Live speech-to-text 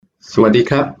Sawasdee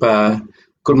krap.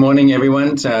 Good morning,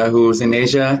 everyone who's in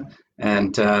Asia,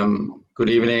 and good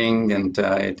evening, and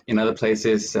in other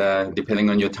places, depending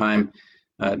on your time.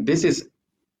 This is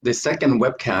the second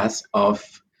webcast of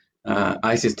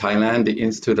ISIS Thailand, the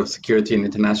Institute of Security and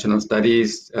International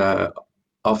Studies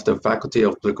of the Faculty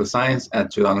of Political Science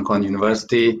at Chulalongkorn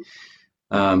University.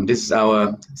 This is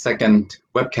our second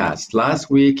webcast. Last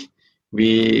week,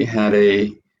 we had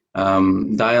a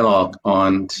dialogue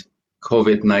on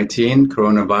COVID-19,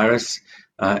 coronavirus,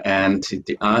 and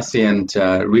the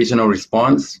ASEAN regional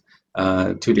response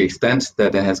to the extent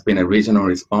that there has been a regional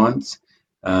response.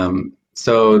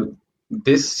 So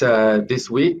this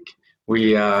week,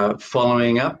 we are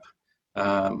following up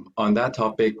on that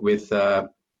topic with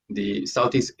the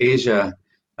Southeast Asia,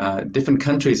 different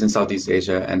countries in Southeast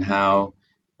Asia, and how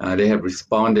they have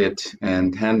responded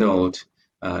and handled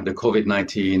the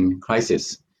COVID-19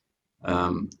 crisis.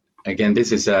 Again,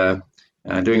 this is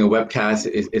doing a webcast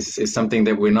is something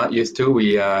that we're not used to.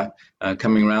 We are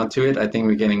coming around to it. I think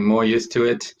we're getting more used to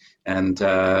it. And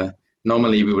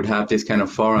normally we would have this kind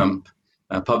of forum,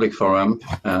 public forum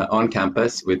on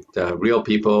campus with real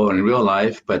people in real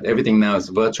life, but everything now is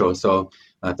virtual. So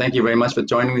thank you very much for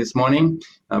joining this morning.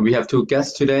 We have two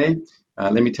guests today.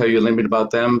 Let me tell you a little bit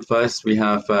about them. First, we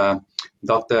have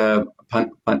Dr.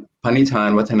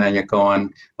 Panithan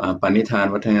Wattanayakon.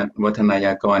 Panithan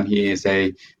Wattanayakon, he is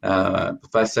a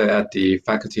professor at the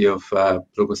Faculty of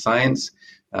Political Science,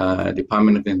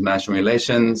 Department of International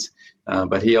Relations,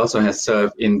 but he also has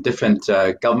served in different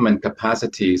government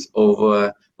capacities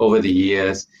over the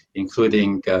years,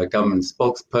 including government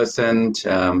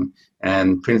spokesperson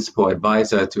and principal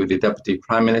advisor to the Deputy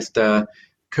Prime Minister.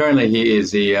 Currently, he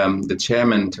is the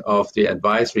chairman of the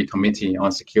Advisory Committee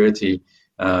on Security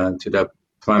to the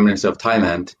Prime Minister of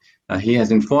Thailand. He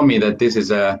has informed me that this is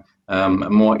a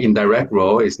more indirect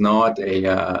role, it's not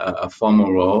a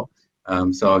formal role.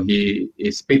 So he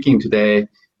is speaking today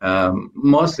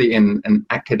mostly in an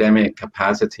academic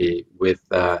capacity with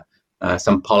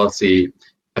some policy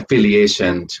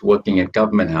affiliation working at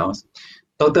Government House.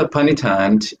 Dr.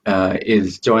 Panithan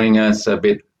is joining us a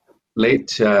bit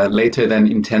later than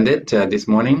intended this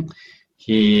morning.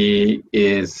 He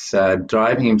is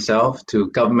driving himself to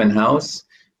Government House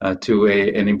to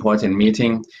an important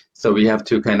meeting, so we have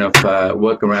to kind of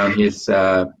work around his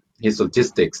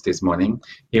logistics this morning.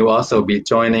 He will also be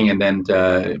joining and then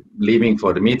leaving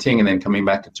for the meeting and then coming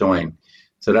back to join.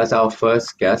 So that's our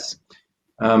first guest.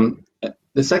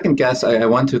 The second guest, I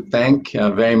want to thank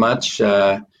very much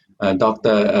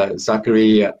Dr.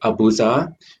 Zachary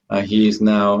Abuza. He is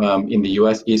now in the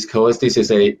U.S. East Coast. This is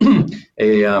a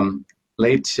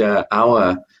late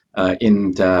hour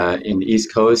in the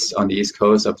East Coast, on the East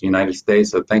Coast of the United States.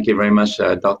 So thank you very much,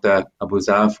 Dr.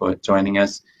 Abuza, for joining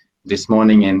us this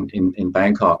morning in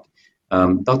Bangkok.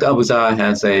 Dr. Abuza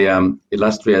has a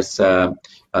illustrious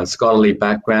scholarly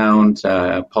background,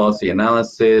 policy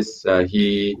analysis.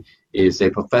 He is a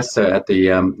professor at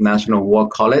the National War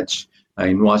College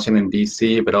in Washington,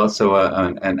 D.C., but also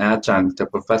an adjunct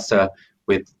professor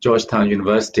with Georgetown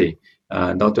University.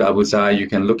 Dr. Abuza, you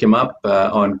can look him up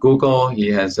on Google. He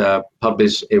has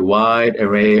published a wide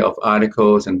array of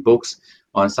articles and books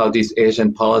on Southeast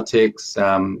Asian politics,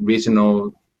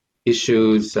 regional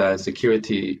issues,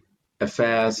 security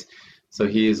affairs. So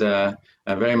he is a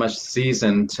very much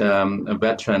seasoned, a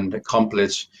veteran,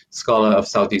 accomplished scholar of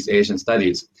Southeast Asian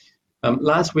studies.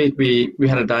 Last week, we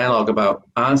had a dialogue about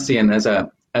ASEAN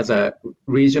as a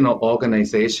regional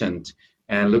organization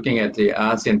and looking at the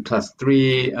ASEAN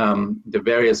 +3, the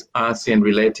various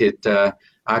ASEAN-related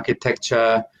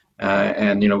architecture,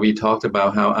 and we talked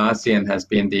about how ASEAN has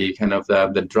been the kind of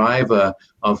the driver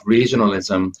of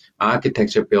regionalism,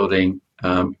 architecture building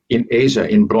in Asia,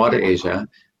 in broader Asia,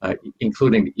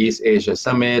 including the East Asia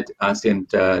Summit, ASEAN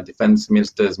Defense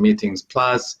Ministers Meetings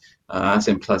Plus,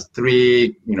 ASEAN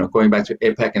 +3, going back to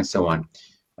APEC and so on.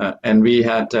 And we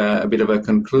had a bit of a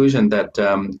conclusion that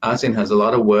ASEAN has a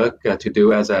lot of work to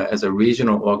do as a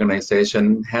regional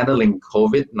organization handling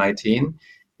COVID-19,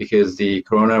 because the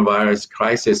coronavirus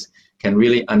crisis can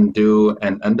really undo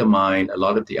and undermine a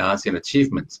lot of the ASEAN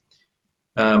achievements.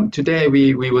 Today,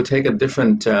 we will take a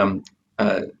different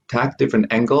tack, different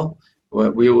angle.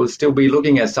 We will still be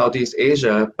looking at Southeast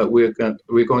Asia, but we're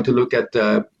going to look at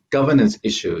governance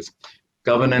issues,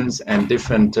 governance and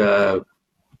different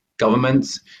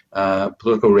governments,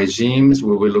 political regimes.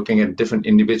 We're looking at different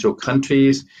individual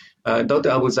countries. Dr.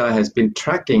 Abuza has been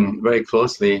tracking very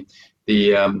closely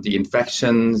the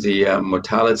infections, the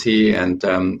mortality and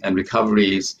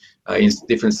recoveries in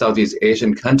different Southeast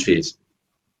Asian countries.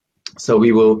 So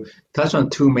we will touch on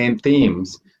two main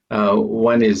themes.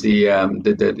 One is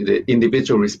the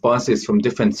individual responses from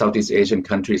different Southeast Asian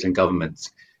countries and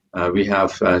governments. We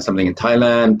have something in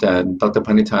Thailand. Dr.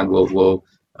 Panitan will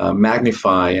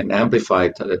magnify and amplify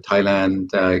the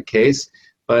Thailand case.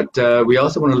 But we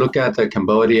also want to look at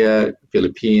Cambodia,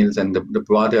 Philippines, and the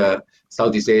broader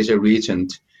Southeast Asia region.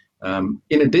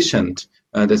 In addition,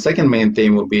 the second main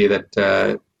theme will be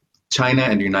that China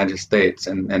and the United States,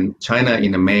 and China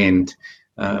in the main,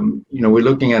 we're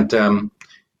looking at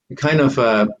kind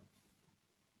of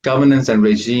governance and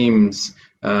regimes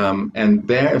and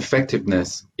their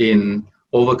effectiveness in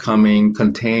overcoming,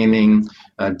 containing,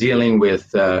 dealing with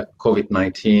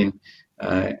COVID-19.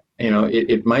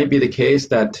 It might be the case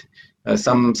that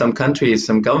some countries,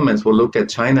 some governments will look at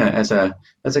China as a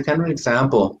kind of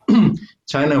example.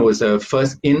 China was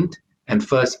first in and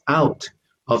first out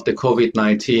of the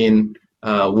COVID-19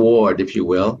 ward, if you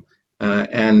will.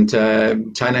 And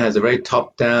China has a very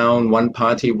top-down,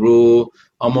 one-party rule,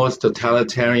 almost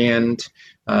totalitarian,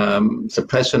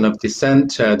 suppression of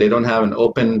dissent. They don't have an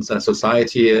open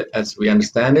society as we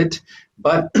understand it.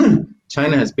 But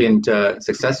China has been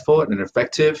successful and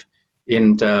effective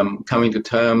in coming to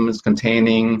terms,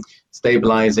 containing,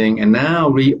 stabilizing, and now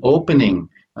reopening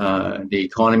the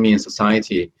economy and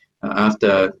society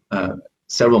after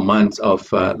several months of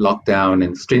lockdown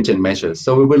and stringent measures.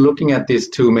 So we were looking at these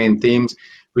two main themes.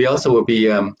 We also will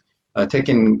be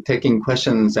taking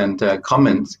questions and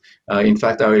comments. In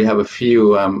fact, I already have a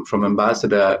few from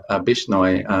Ambassador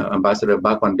Bishnoi, Ambassador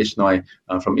Bhagwan Bishnoi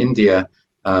from India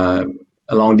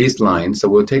along these lines. So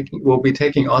we'll be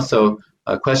taking also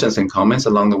questions and comments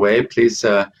along the way. Please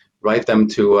write them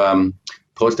to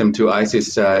post them to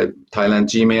ISIS Thailand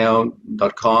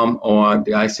gmail.com or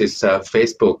the ISIS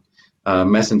Facebook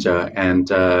Messenger, and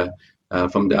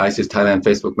from the ISIS Thailand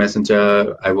Facebook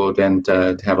Messenger, I will then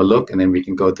have a look, and then we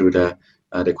can go through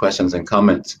the questions and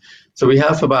comments. So we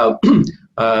have about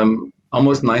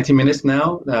almost 90 minutes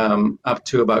now, up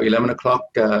to about 11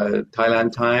 o'clock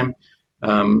Thailand time.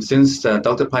 Since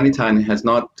Dr. Panitan has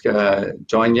not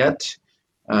joined yet,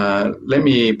 let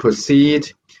me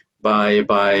proceed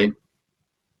by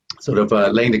sort of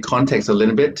laying the context a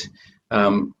little bit.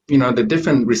 The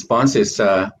different responses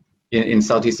in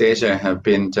Southeast Asia have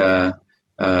been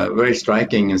very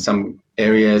striking in some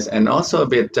areas, and also a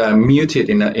bit muted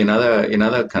in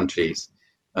other countries.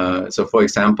 So, for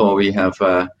example, we have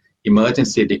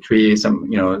emergency decree,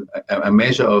 a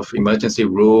measure of emergency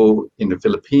rule in the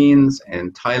Philippines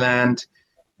and Thailand,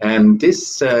 and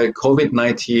this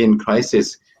COVID-19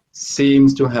 crisis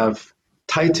seems to have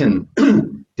tightened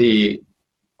the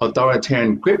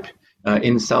authoritarian grip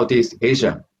in Southeast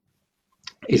Asia.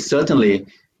 It's certainly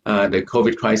the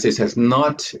COVID crisis has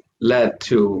not led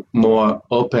to more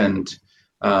open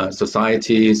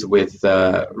societies with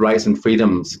rights and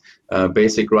freedoms.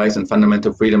 Basic rights and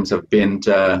fundamental freedoms have been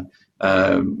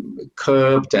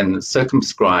curbed and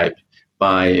circumscribed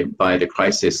by the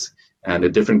crisis. And the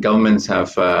different governments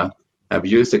have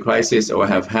used the crisis or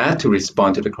have had to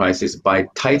respond to the crisis by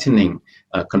tightening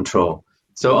control.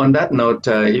 So on that note,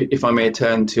 if I may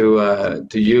turn to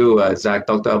you, Zach,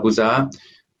 Dr. Abuza.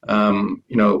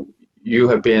 You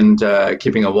have been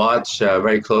keeping a watch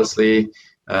very closely.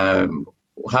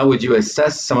 How would you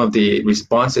assess some of the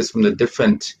responses from the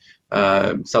different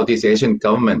Southeast Asian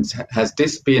governments? Has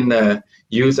this been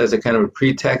used as a kind of a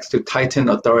pretext to tighten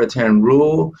authoritarian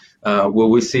rule? Will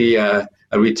we see a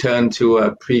return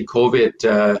to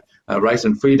pre-COVID rights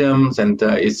and freedoms? And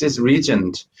is this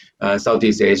region,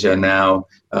 Southeast Asia, now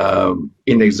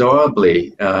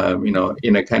inexorably,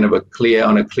 in a kind of a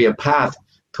clear path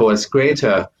towards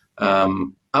greater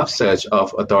upsurge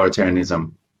of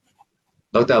authoritarianism?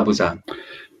 Dr. Abuza.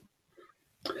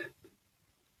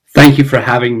 Thank you for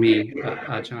having me,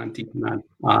 Ajahn Deepanand.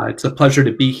 It's a pleasure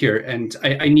to be here. And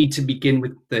I need to begin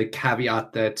with the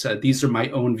caveat that these are my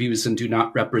own views and do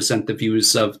not represent the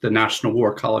views of the National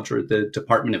War College or the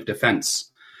Department of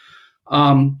Defense.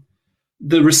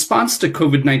 The response to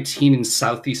COVID-19 in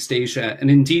Southeast Asia, and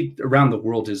indeed around the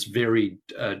world, is varied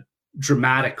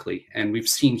dramatically. And we've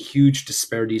seen huge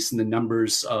disparities in the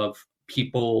numbers of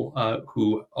people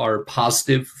who are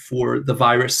positive for the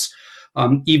virus,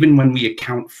 even when we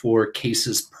account for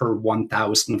cases per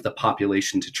 1,000 of the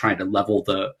population to try to level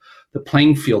the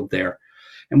playing field there.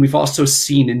 And we've also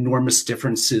seen enormous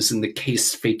differences in the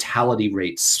case fatality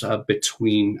rates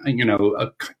between,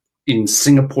 in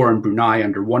Singapore and Brunei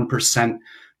under 1%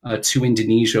 to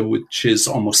Indonesia, which is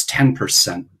almost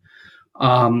 10%.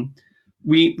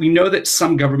 We know that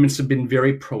some governments have been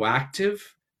very proactive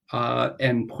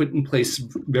and put in place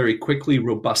very quickly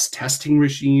robust testing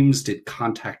regimes, did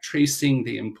contact tracing,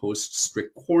 they imposed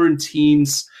strict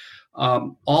quarantines,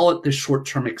 all at the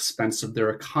short-term expense of their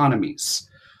economies.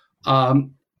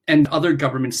 And other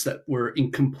governments that were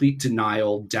in complete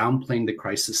denial, downplaying the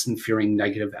crisis and fearing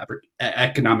negative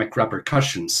economic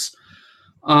repercussions.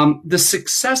 The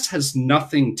success has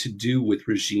nothing to do with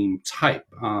regime type.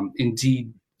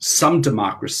 Indeed, some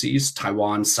democracies,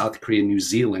 Taiwan, South Korea, New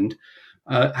Zealand,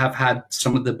 have had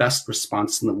some of the best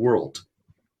response in the world,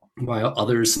 while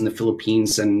others in the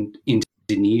Philippines and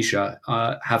Indonesia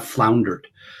have floundered.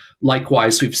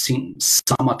 Likewise, we've seen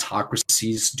some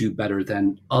autocracies do better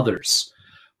than others.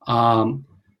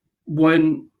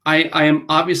 When I am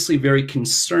obviously very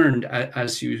concerned,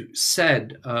 as you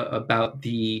said, about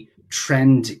the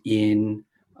trend in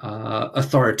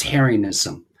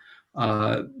authoritarianism.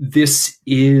 This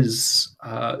is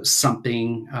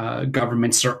something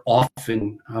governments are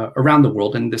often around the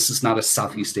world, and this is not a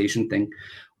Southeast Asian thing,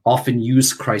 often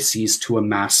use crises to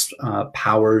amass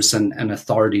powers and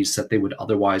authorities that they would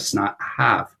otherwise not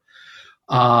have.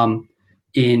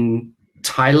 In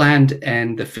Thailand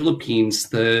and the Philippines,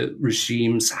 the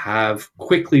regimes have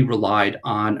quickly relied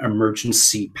on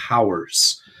emergency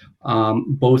powers.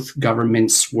 Both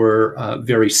governments were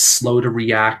very slow to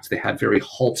react. They had very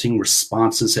halting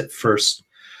responses at first.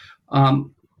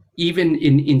 Even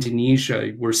in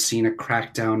Indonesia, we're seeing a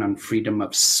crackdown on freedom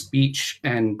of speech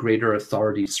and greater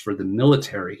authorities for the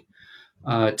military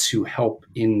to help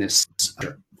in this.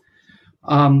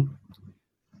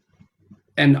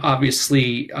 And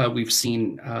obviously, we've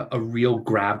seen a real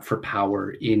grab for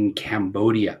power in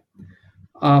Cambodia.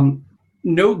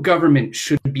 No government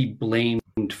should be blamed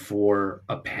for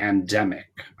a pandemic.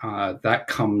 That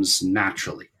comes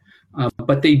naturally.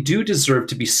 But they do deserve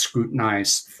to be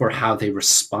scrutinized for how they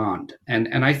respond.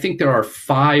 And I think there are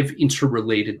 5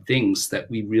 interrelated things that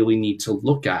we really need to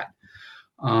look at.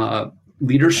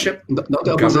 Leadership,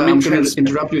 Dr. Abuza, I'm going to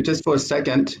interrupt you just for a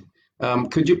second.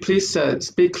 Could you please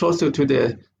speak closer to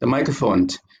the microphone?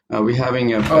 We're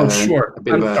having a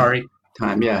bit of a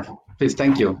time. Yeah, please,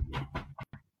 thank you.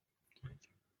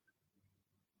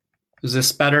 Is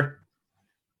this better?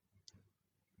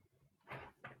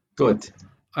 Good.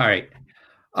 All right.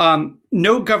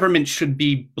 No government should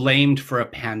be blamed for a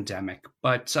pandemic,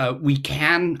 but we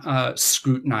can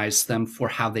scrutinize them for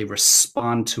how they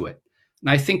respond to it. And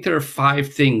I think there are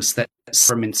 5 things that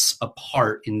set governments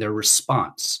apart in their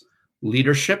response: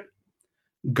 leadership,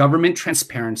 government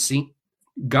transparency,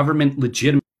 government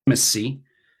legitimacy,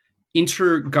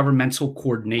 intergovernmental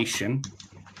coordination,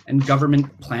 and government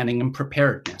planning and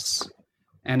preparedness.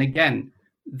 And again,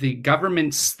 the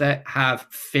governments that have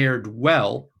fared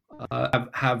well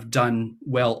have done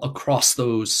well across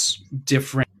those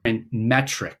different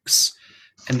metrics.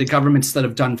 And the governments that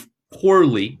have done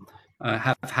poorly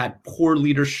have had poor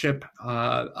leadership,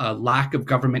 a lack of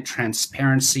government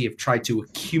transparency, have tried to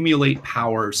accumulate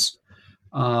powers.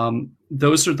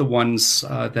 Those are the ones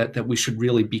that we should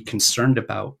really be concerned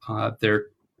about, their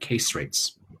case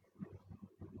rates.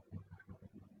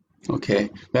 Okay,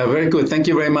 very good. Thank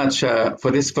you very much for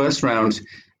this first round.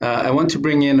 I want to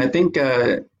bring in, I think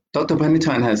Dr.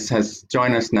 Panitan has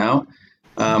joined us now.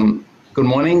 Good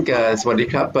morning, Swadee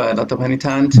Krap, Dr.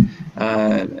 Panitan.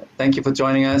 Thank you for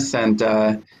joining us. And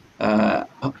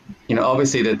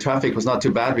obviously the traffic was not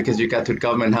too bad because you got to the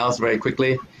Government House very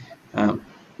quickly.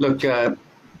 Look,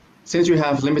 since you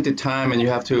have limited time and you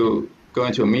have to go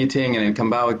into a meeting and then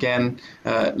come back again,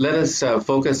 let us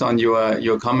focus on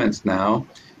your comments now.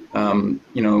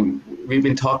 We've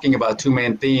been talking about 2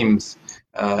 main themes,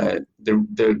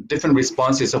 the different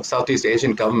responses of Southeast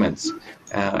Asian governments,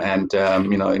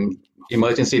 in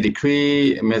emergency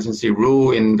decree, emergency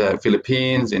rule in the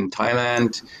Philippines, in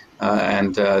Thailand,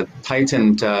 and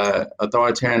tightened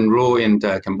authoritarian rule in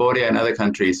Cambodia and other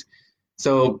countries.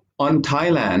 So on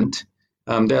Thailand,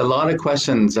 there are a lot of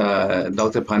questions,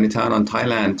 Dr. Panitan, on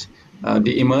Thailand.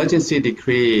 The emergency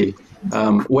decree,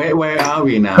 where are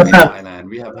we now in Thailand?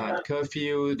 We have had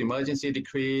curfew, the emergency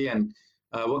decree, and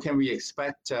what can we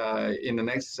expect in the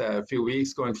next few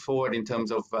weeks going forward in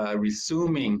terms of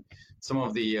resuming some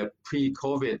of the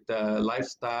pre-COVID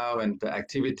lifestyle and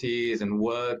activities and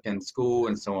work and school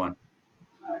and so on?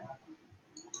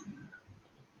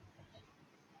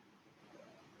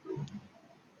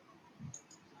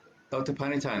 Dr.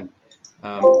 Panitan.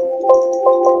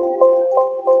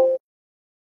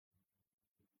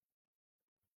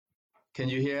 Can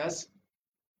you hear us?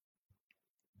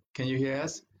 Can you hear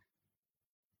us?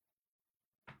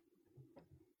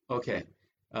 Okay.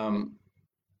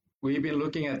 We've been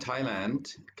looking at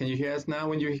Thailand. Can you hear us now?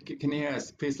 When you can hear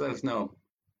us, please let us know.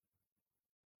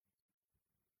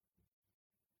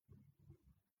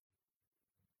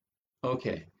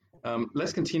 Okay.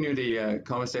 Let's continue the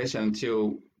conversation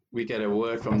until we get a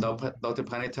word from Dr.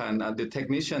 Panitan. The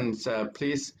technicians,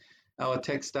 please, our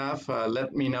tech staff,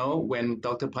 let me know when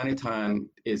Dr. Panitan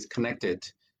is connected.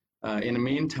 In the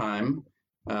meantime,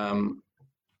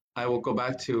 I will go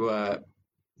back to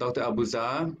Dr.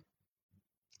 Abuzar.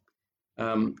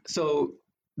 So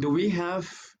do we have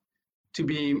to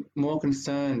be more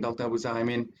concerned, Dr. Abuzar? I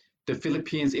mean, the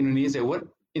Philippines, Indonesia, what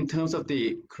in terms of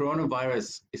the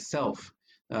coronavirus itself,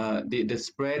 the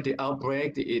spread, the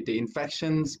outbreak, the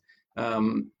infections,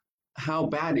 how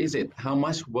bad is it? How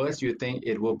much worse do you think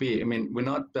it will be? I mean, we're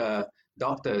not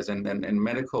doctors and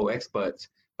medical experts,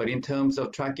 but in terms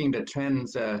of tracking the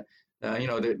trends, you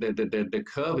know, the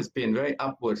curve has been very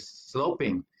upward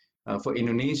sloping for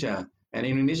Indonesia. And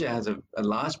Indonesia has a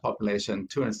large population,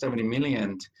 270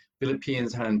 million,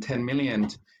 Philippines 110 million.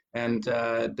 And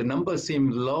the numbers seem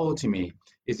low to me.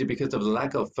 Is it because of the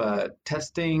lack of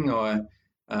testing, or,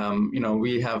 you know,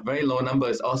 we have very low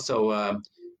numbers also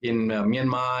in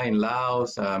Myanmar, in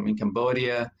Laos, in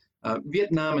Cambodia,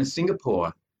 Vietnam and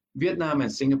Singapore. Vietnam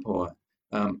and Singapore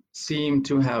seem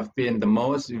to have been the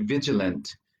most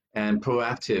vigilant and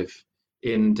proactive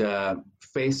in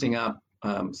facing up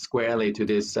squarely to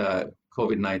this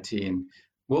COVID-19.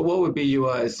 What would be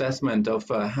your assessment of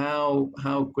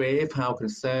how grave, how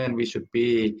concerned we should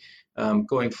be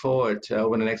going forward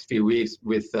over the next few weeks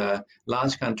with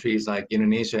large countries like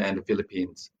Indonesia and the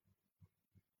Philippines?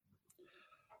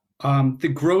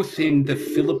 The growth in the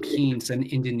Philippines and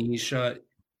Indonesia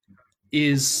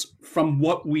is, from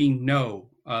what we know,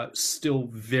 still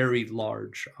very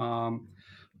large.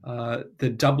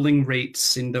 The doubling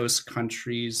rates in those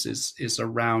countries is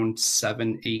around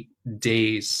 7-8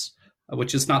 days,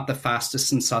 which is not the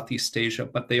fastest in Southeast Asia,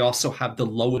 but they also have the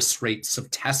lowest rates of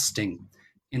testing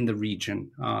in the region,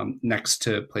 next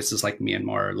to places like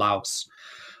Myanmar or Laos.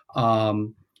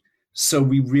 So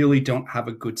we really don't have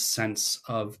a good sense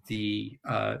of the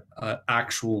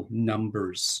actual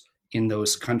numbers in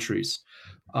those countries.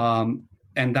 And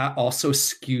that also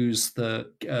skews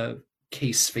the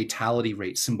case fatality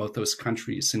rates in both those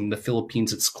countries. In the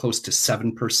Philippines, it's close to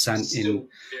 7%. In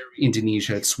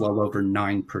Indonesia, it's well over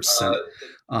 9%.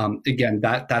 Again,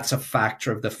 that's a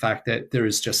factor of the fact that there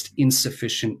is just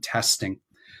insufficient testing.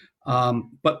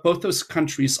 But both those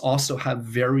countries also have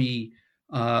very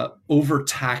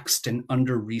overtaxed and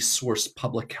under-resourced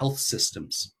public health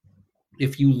systems.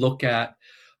 If you look at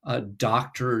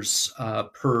doctors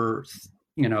per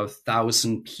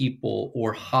 1,000 people,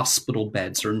 or hospital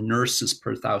beds or nurses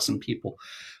per 1,000 people,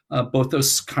 both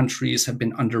those countries have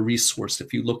been under-resourced.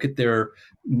 If you look at their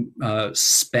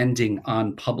spending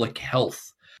on public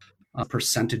health,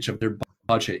 percentage of their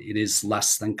budget, it is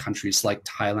less than countries like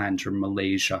Thailand or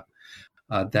Malaysia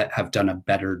that have done a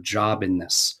better job in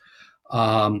this.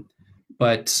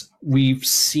 But we've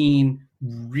seen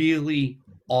really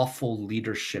awful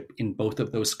leadership in both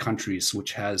of those countries,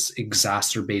 which has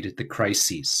exacerbated the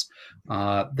crises.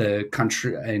 The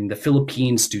country in the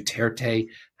Philippines, Duterte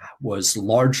was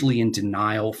largely in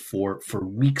denial for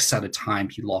weeks at a time.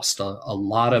 He lost a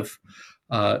lot of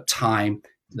time.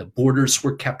 The borders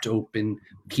were kept open.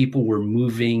 People were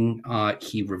moving.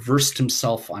 He reversed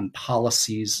himself on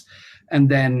policies. And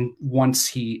then once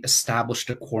he established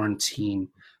a quarantine,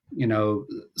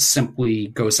 simply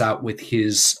goes out with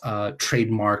his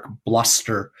trademark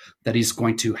bluster that he's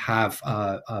going to have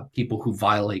people who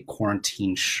violate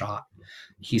quarantine shot.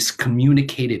 He's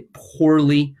communicated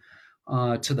poorly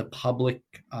to the public.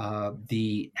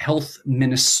 The health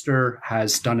minister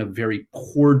has done a very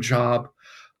poor job.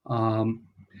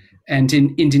 And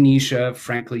in Indonesia,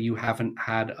 frankly, you haven't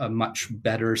had a much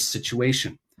better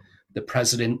situation. The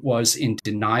president was in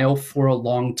denial for a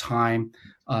long time.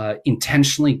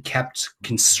 Intentionally kept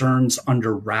concerns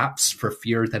under wraps for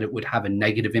fear that it would have a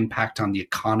negative impact on the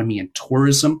economy and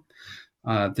tourism.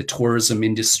 The tourism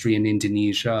industry in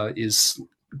Indonesia is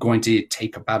going to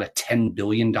take about a $10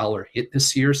 billion hit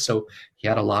this year, so he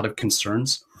had a lot of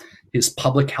concerns. His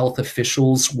public health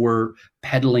officials were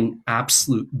peddling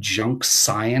absolute junk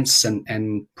science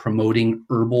and promoting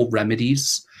herbal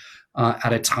remedies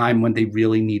at a time when they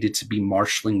really needed to be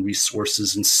marshaling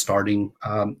resources and starting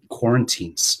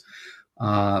quarantines.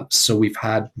 So we've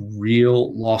had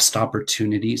real lost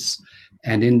opportunities.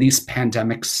 And in these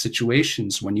pandemic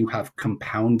situations, when you have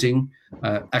compounding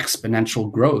exponential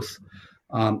growth,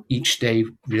 each day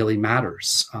really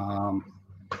matters.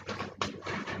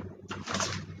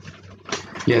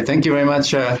 Yeah, thank you very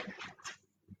much. The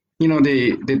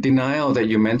denial that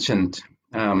you mentioned,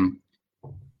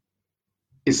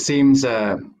 it seems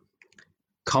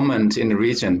common in the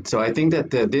region. So I think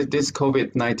that this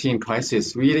COVID-19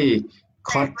 crisis really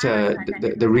caught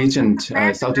the region,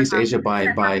 Southeast Asia,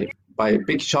 by by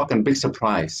big shock and big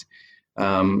surprise.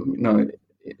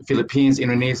 Philippines,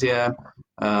 Indonesia,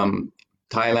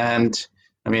 Thailand.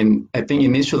 I mean, I think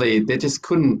initially they just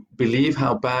couldn't believe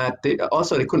how bad. They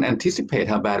couldn't anticipate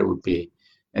how bad it would be,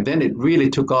 and then it really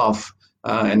took off,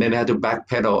 and then they had to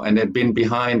backpedal, and they've been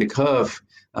behind the curve,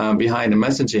 behind the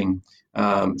messaging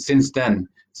since then.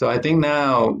 So I think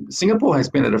now Singapore has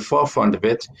been at the forefront of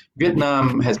it.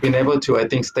 Vietnam has been able to, I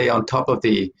think, stay on top of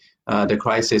the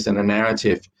crisis and the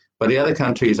narrative. But the other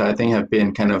countries, I think, have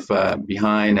been kind of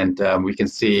behind, and we can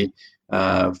see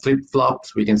flip-flops.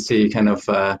 We can see kind of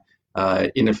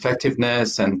ineffectiveness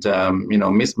and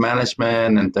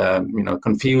mismanagement and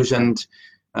confusion.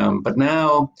 But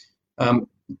now,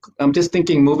 I'm just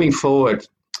thinking, moving forward.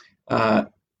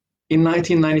 In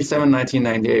 1997,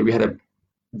 1998, we had a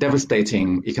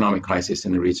devastating economic crisis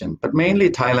in the region, but mainly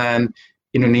Thailand,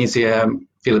 Indonesia,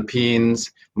 Philippines,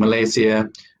 Malaysia.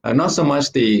 Not so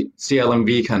much the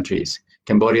CLMV countries,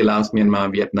 Cambodia, Laos,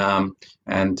 Myanmar, Vietnam,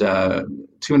 and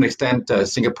to an extent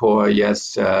Singapore,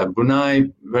 yes, Brunei,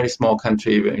 very small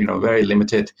country, very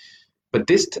limited. But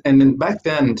then back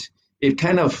then, it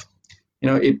kind of,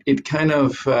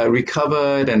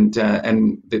 recovered, and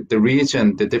the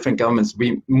region, the different governments,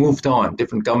 we moved on,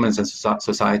 different governments and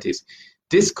societies.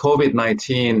 This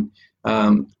COVID-19,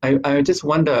 I just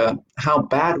wonder how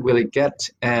bad will it get,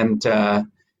 and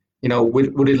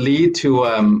would it lead to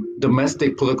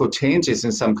domestic political changes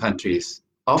in some countries?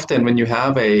 Often when you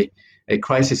have a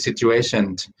crisis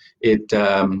situation, it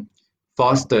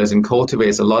fosters and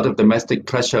cultivates a lot of domestic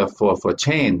pressure for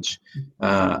change.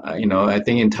 I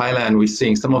think in Thailand we're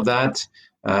seeing some of that.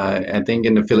 I think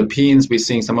in the Philippines we're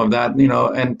seeing some of that,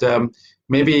 and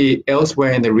maybe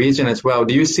elsewhere in the region as well.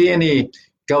 Do you see any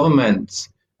governments,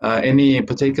 any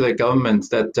particular governments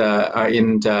that are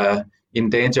in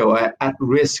danger or at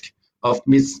risk of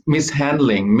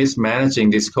mismanaging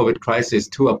this COVID crisis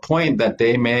to a point that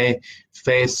they may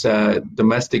face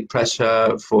domestic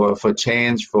pressure for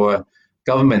change, for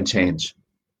government change?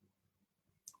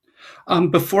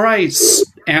 Before I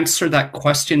answer that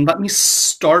question, let me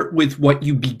start with what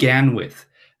you began with,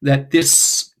 that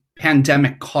this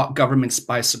pandemic caught governments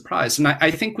by surprise. And I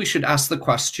think we should ask the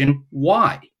question,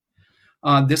 why?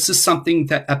 This is something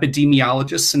that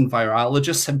epidemiologists and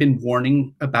virologists have been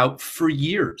warning about for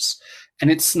years.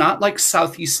 And it's not like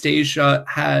Southeast Asia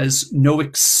has no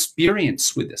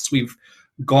experience with this. We've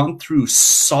gone through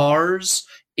SARS,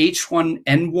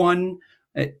 H1N1,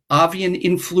 avian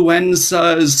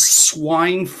influenzas,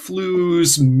 swine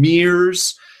flus,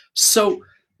 MERS. So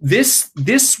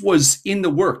this was in the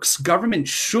works. Government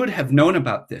should have known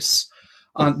about this.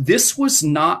 This was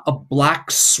not a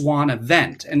black swan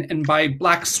event. And by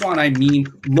black swan, I mean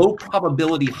low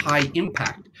probability, high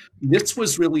impact. This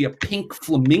was really a pink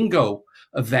flamingo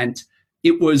event.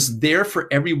 It was there for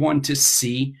everyone to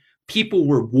see. People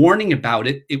were warning about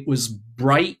it. It was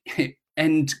bright,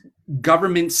 and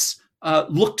governments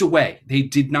looked away. They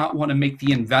did not want to make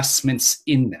the investments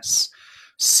in this.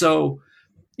 So,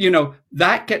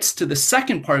 that gets to the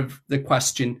second part of the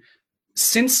question.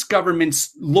 Since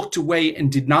governments looked away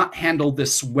and did not handle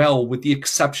this well, with the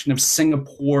exception of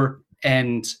Singapore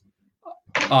and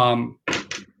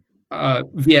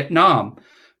Vietnam,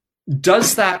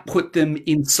 does that put them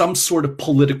in some sort of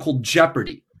political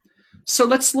jeopardy? So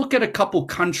let's look at a couple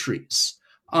countries.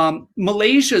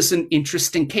 Malaysia is an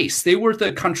interesting case. They were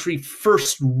the country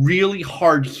first really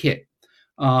hard hit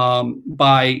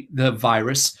by the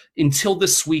virus. Until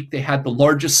this week, they had the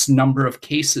largest number of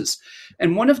cases.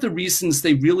 And one of the reasons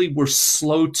they really were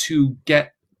slow to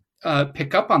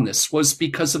pick up on this was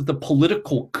because of the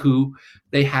political coup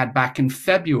they had back in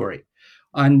February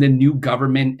on the new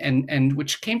government, and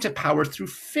which came to power through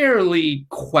fairly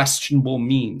questionable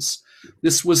means.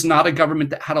 This was not a government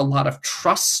that had a lot of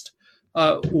trust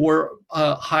or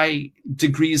high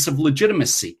degrees of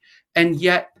legitimacy. And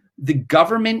yet the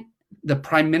government, the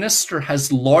prime minister,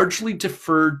 has largely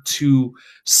deferred to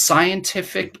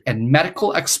scientific and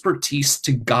medical expertise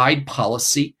to guide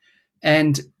policy.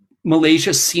 And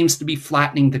Malaysia seems to be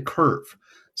flattening the curve.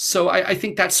 So I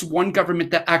think that's one government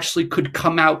that actually could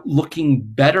come out looking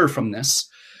better from this.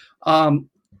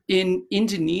 In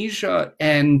Indonesia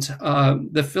and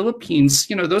the Philippines,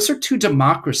 those are two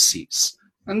democracies.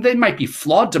 And they might be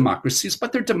flawed democracies,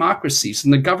 but they're democracies.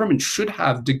 And the government should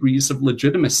have degrees of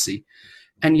legitimacy.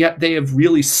 And yet they have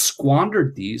really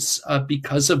squandered these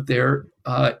because of their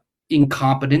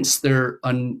incompetence, their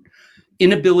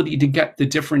inability to get the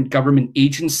different government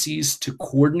agencies to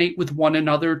coordinate with one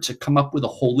another, to come up with a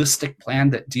holistic plan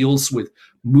that deals with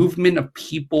movement of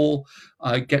people,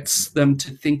 gets them to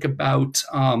think about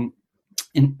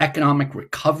an economic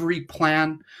recovery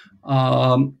plan.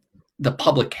 the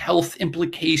public health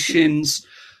implications.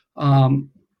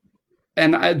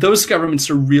 Those governments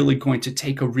are really going to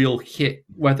take a real hit,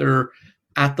 whether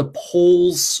at the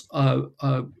polls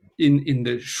in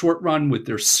the short run with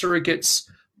their surrogates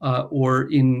or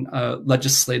in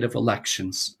legislative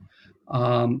elections.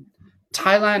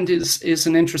 Thailand is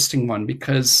an interesting one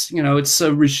because, it's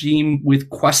a regime with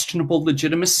questionable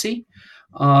legitimacy.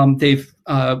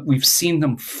 We've seen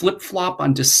them flip-flop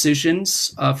on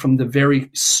decisions from the very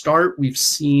start. We've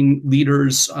seen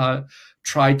leaders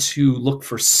try to look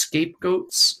for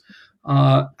scapegoats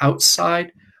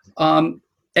outside.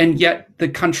 And yet the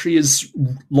country has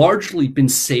largely been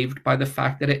saved by the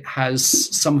fact that it has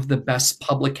some of the best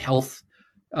public health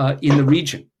in the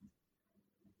region.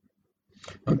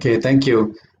 Okay, thank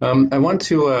you. I want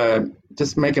to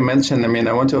just make a mention.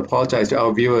 I want to apologize to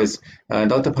our viewers.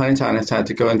 Dr. Panitan has had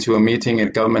to go into a meeting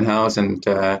at Government House, and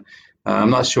I'm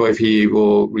not sure if he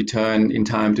will return in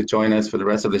time to join us for the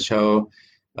rest of the show.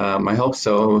 I hope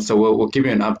so. So we'll give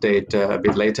you an update a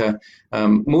bit later.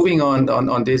 Moving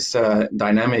on this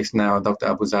dynamics now, Dr.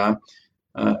 Abuzar.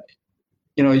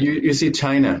 You see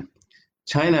China.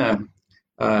 China,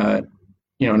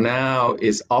 now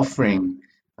is offering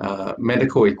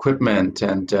medical equipment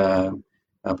and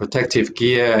protective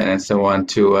gear and so on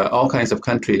to all kinds of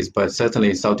countries, but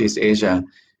certainly Southeast Asia.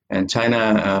 And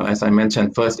China, as I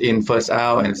mentioned, first in, first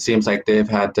out, and it seems like they've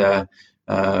had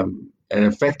an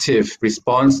effective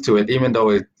response to it, even though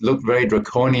it looked very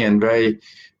draconian, very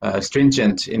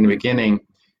stringent in the beginning.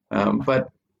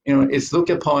 But it's looked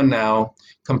upon now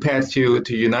compared to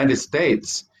United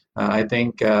States, I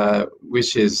think,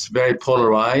 which is very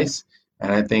polarized.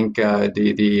 And I think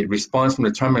the response from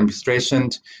the Trump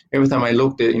administration, every time I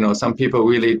looked at, some people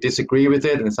really disagree with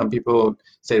it, and some people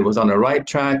say it was on the right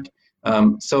track.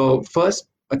 So first,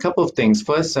 a couple of things.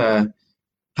 First,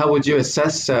 how would you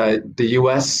assess the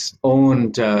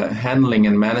U.S.-owned handling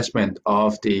and management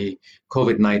of the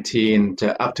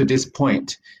COVID-19 up to this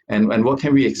point? And what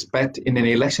can we expect in an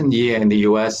election year in the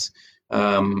U.S.?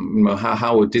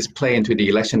 How would this play into the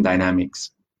election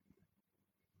dynamics?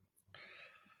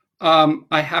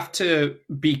 I have to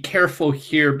be careful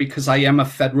here because I am a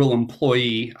federal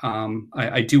employee.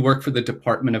 I do work for the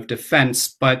Department of Defense,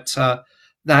 but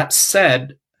that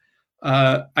said,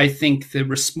 I think the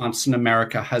response in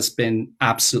America has been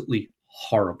absolutely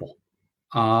horrible.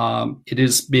 It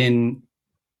has been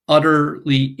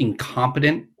utterly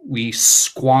incompetent. We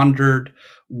squandered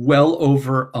well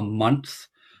over a month.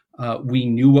 We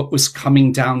knew what was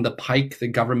coming down the pike. The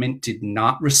government did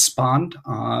not respond,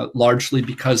 largely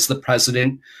because the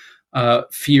president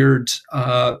feared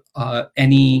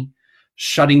any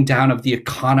shutting down of the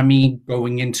economy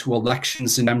going into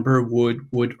elections in November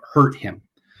would hurt him.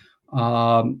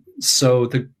 So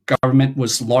the government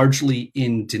was largely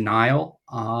in denial,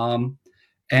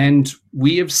 and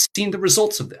we have seen the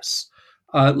results of this.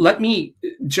 Let me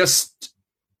just,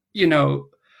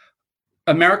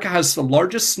 America has the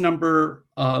largest number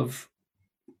of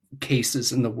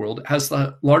cases in the world. It has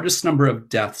the largest number of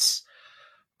deaths,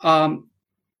 and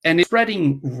it's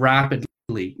spreading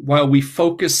rapidly. While we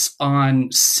focus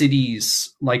on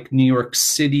cities like New York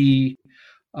City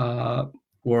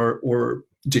or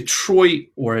Detroit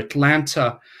or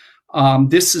Atlanta,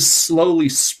 this is slowly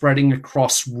spreading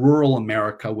across rural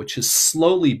America, which has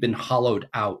slowly been hollowed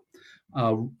out.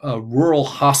 Rural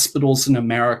hospitals in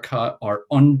America are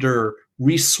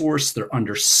under-resourced, they're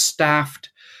understaffed.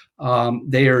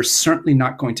 They are certainly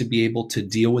not going to be able to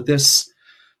deal with this.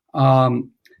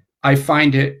 I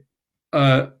find it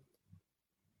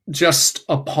just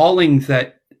appalling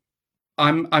that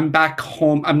I'm back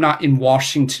home. I'm not in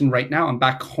Washington right now. I'm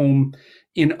back home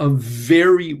in a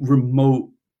very remote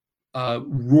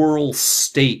rural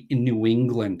state in New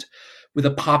England with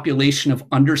a population of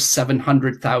under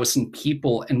 700,000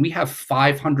 people, and we have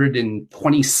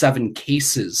 527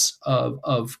 cases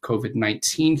of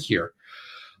COVID-19 here.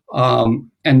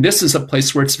 And this is a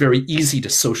place where it's very easy to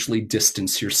socially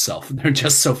distance yourself. There are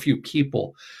just so few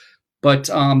people. But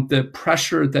the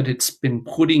pressure that it's been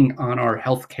putting on our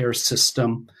healthcare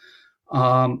system,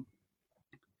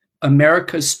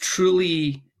 America's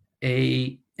truly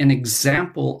an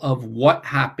example of what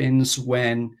happens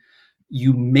when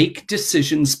you make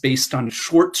decisions based on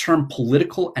short-term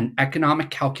political and economic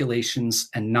calculations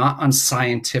and not on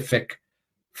scientific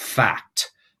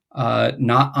fact,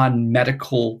 not on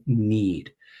medical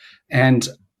need. And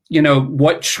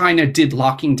what China did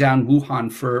locking down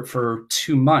Wuhan for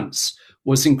 2 months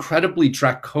was incredibly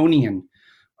draconian,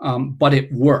 but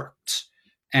it worked.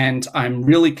 And I'm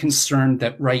really concerned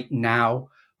that right now,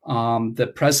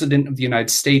 the president of the United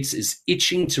States is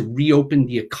itching to reopen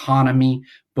the economy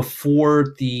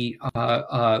before the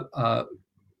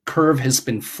curve has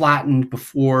been flattened,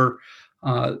 before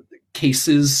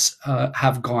cases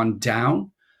have gone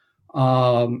down.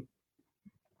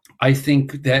 I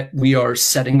think that we are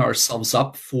setting ourselves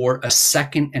up for a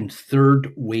second and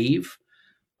third wave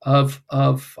of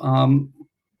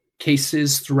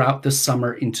cases throughout the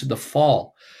summer into the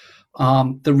fall.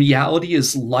 The reality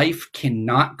is life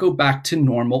cannot go back to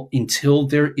normal until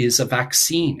there is a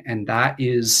vaccine. And that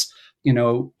is,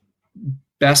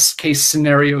 best case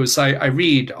scenarios I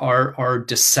read are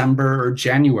December or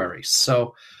January.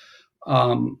 So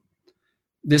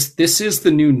this is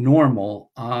the new normal.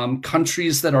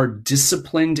 Countries that are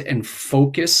disciplined and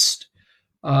focused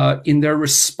in their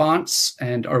response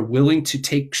and are willing to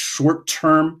take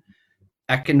short-term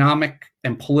economic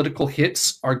and political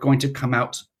hits are going to come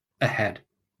out ahead.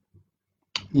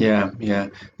 Yeah.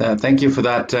 Thank you for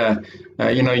that.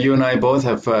 You and I both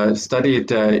have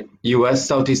studied U.S.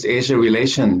 Southeast Asia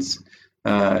relations,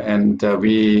 and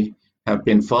we have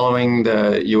been following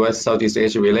the U.S. Southeast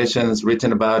Asia relations,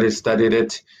 written about it, studied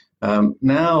it.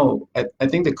 Now, I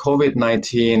think the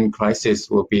COVID-19 crisis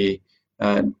will be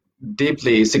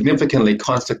deeply, significantly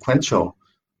consequential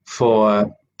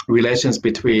for relations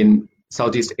between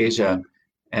Southeast Asia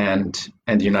and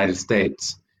the United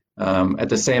States. At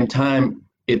the same time,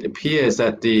 it appears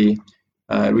that the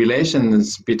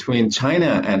relations between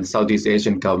China and Southeast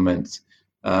Asian governments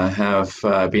have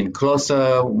been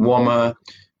closer, warmer,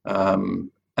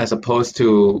 as opposed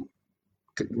to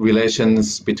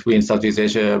relations between Southeast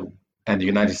Asia and the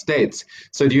United States.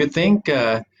 So do you think,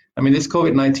 this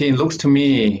COVID-19 looks to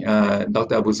me,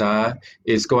 Dr. Abuzzahar,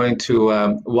 is going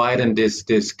to widen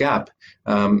this gap.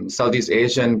 Southeast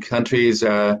Asian countries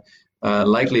are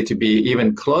likely to be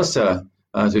even closer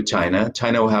to China.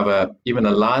 China will have even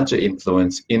a larger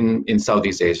influence in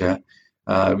Southeast Asia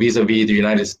vis-a-vis the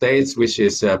United States, which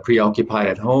is preoccupied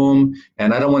at home.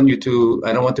 And I don't want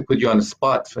to put you on the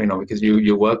spot, because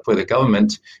you work for the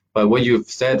government. But what you've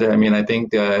said, I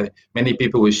think many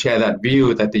people will share that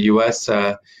view that the U.S.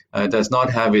 Does not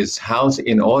have its house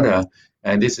in order.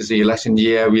 And this is the election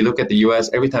year. We look at the U.S.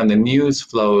 every time the news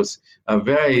flows are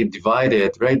very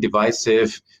divided, very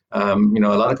divisive. A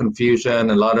lot of confusion,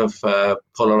 a lot of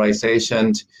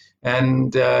polarization,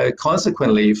 and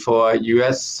consequently for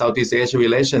U.S. Southeast Asia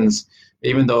relations,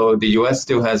 even though the U.S.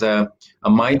 still has a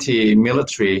mighty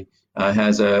military,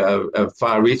 has a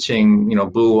far-reaching,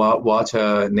 blue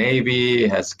water navy,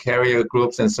 has carrier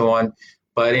groups and so on.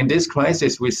 But in this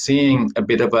crisis, we're seeing a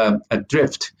bit of a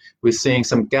drift. We're seeing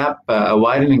some gap, a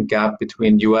widening gap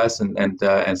between U.S.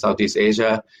 and Southeast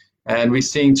Asia. And we're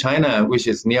seeing China, which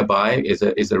is nearby,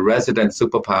 is a resident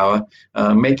superpower,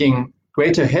 making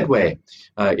greater headway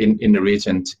in the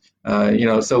region.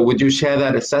 So would you share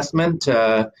that assessment?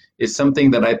 It's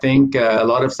something that I think a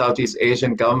lot of Southeast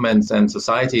Asian governments and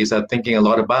societies are thinking a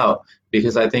lot about,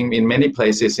 because I think in many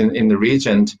places in the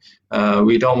region,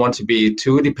 we don't want to be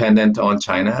too dependent on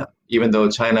China, even though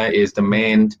China is the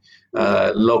main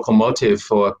locomotive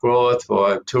for growth,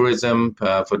 for tourism,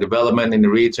 for development in the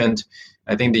region.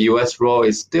 I think the U.S. role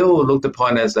is still looked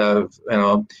upon as a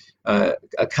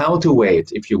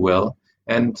counterweight, if you will.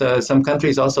 And some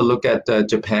countries also look at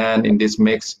Japan in this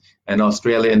mix, and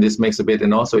Australia in this mix a bit,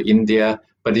 and also India.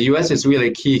 But the U.S. is really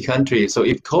a key country. So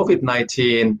if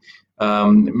COVID-19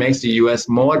 makes the U.S.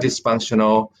 more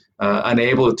dysfunctional,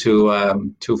 unable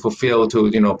to fulfill,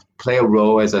 to play a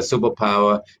role as a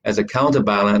superpower, as a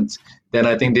counterbalance, then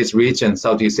I think this region,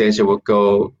 Southeast Asia, will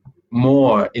go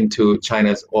more into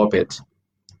China's orbit.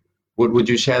 Would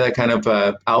you share that kind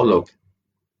of outlook?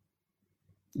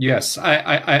 Yes,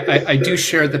 I do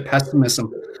share the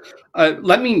pessimism.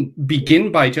 Let me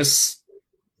begin by just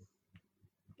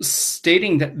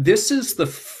stating that this is the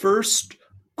first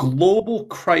global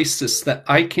crisis that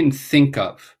I can think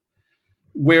of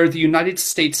where the United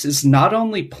States is not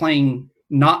only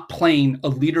not playing a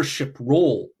leadership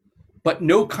role, but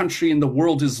no country in the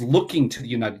world is looking to the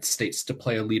United States to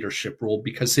play a leadership role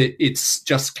because it's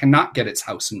just cannot get its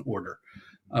house in order.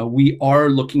 We are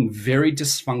looking very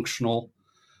dysfunctional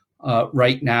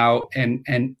right now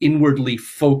and inwardly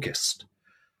focused.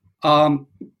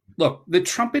 Look, the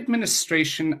Trump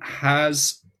administration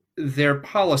has their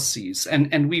policies,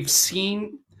 and we've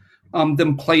seen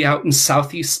them play out in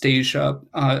Southeast Asia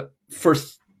for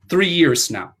 3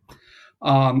 years now.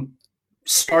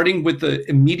 Starting with the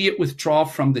immediate withdrawal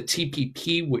from the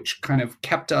TPP, which kind of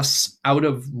kept us out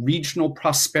of regional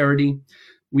prosperity.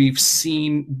 We've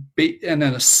seen an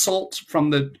assault from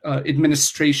the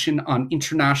administration on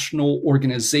international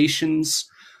organizations,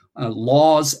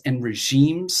 laws, and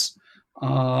regimes,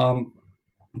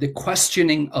 the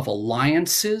questioning of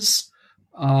alliances,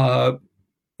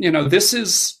 This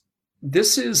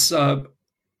is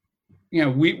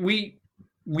we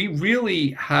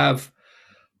really have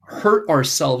hurt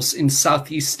ourselves in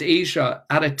Southeast Asia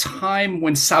at a time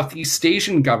when Southeast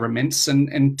Asian governments,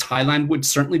 and Thailand would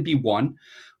certainly be one,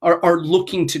 are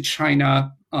looking to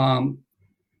China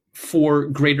for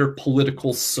greater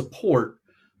political support,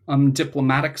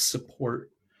 diplomatic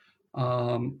support,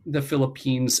 the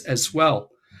Philippines as well.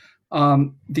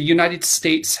 The United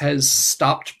States has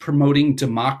stopped promoting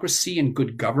democracy and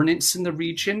good governance in the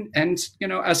region. And,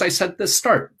 as I said at the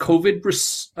start,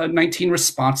 COVID-19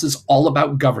 response is all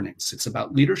about governance. It's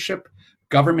about leadership,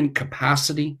 government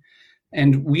capacity,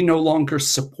 and we no longer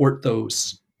support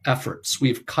those efforts.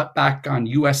 We've cut back on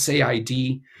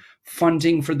USAID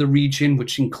funding for the region,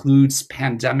 which includes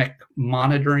pandemic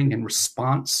monitoring and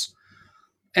response.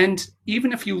 And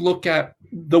even if you look at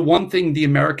the one thing the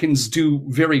Americans do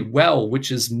very well,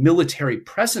 which is military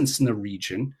presence in the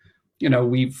region,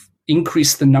 we've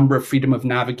increased the number of freedom of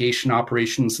navigation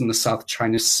operations in the South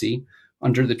China Sea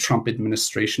under the Trump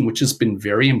administration, which has been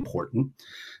very important.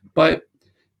 But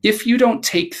if you don't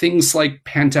take things like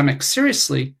pandemic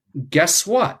seriously, guess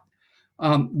what?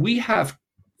 We have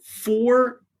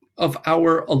 4 of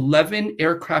our 11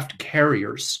 aircraft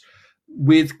carriers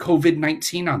with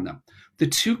COVID-19 on them. The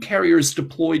 2 carriers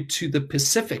deployed to the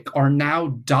Pacific are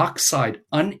now dockside,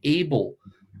 unable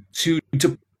to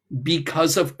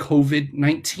because of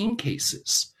COVID-19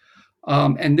 cases.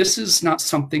 And this is not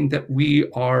something that we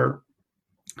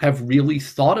have really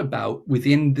thought about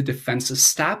within the defense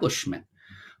establishment.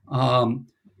 The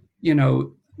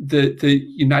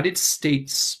United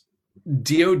States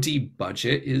DoD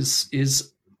budget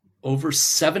is over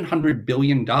 $700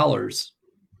 billion.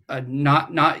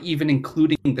 Not even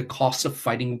including the cost of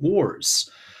fighting wars.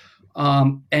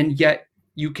 And yet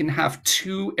you can have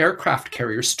 2 aircraft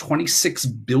carriers,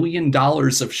 $26 billion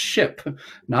of ship,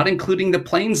 not including the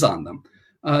planes on them,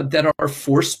 that are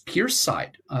forced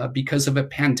pierside because of a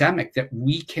pandemic that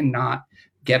we cannot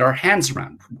get our hands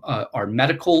around. Our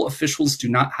medical officials do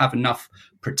not have enough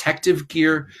protective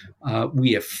gear.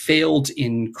 We have failed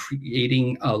in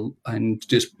creating and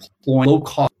deploying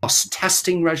low-cost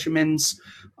testing regimens.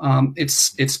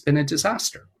 It's been a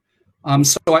disaster.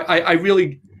 So I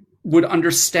really would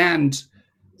understand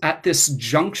at this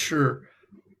juncture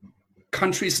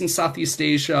countries in Southeast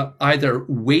Asia either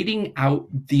waiting out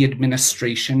the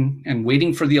administration and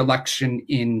waiting for the election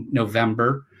in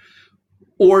November,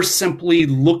 or simply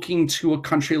looking to a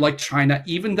country like China,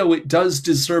 even though it does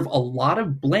deserve a lot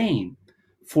of blame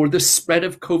for the spread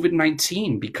of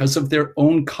COVID-19 because of their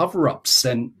own cover-ups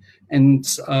and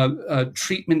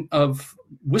treatment of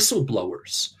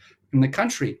whistleblowers in the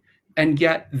country. And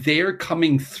yet they're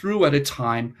coming through at a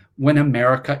time when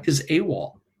America is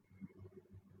AWOL.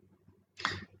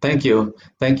 Thank you.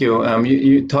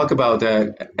 You talk about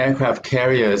the aircraft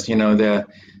carriers,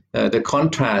 the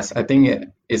contrast, I think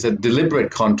is a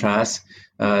deliberate contrast.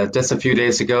 Just a few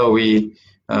days ago, we've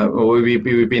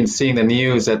been seeing the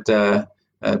news that the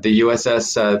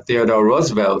USS Theodore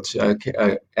Roosevelt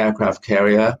aircraft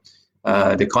carrier,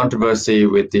 the controversy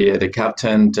with the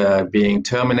captain being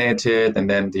terminated, and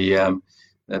then the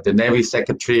Navy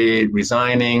Secretary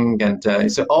resigning, and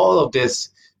so all of this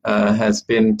has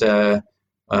been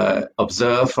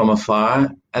observed from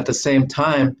afar. At the same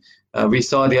time, we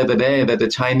saw the other day that the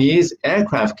Chinese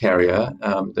aircraft carrier,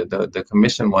 the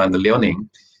commissioned one, the Liaoning,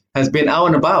 has been out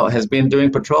and about, has been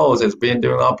doing patrols, has been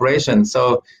doing operations.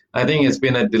 So I think it's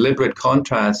been a deliberate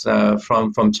contrast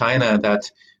from China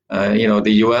that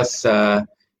the U.S.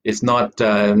 is not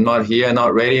here,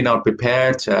 not ready, not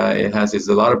prepared. It has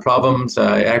a lot of problems.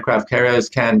 Aircraft carriers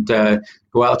can't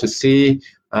go out to sea,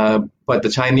 but the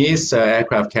Chinese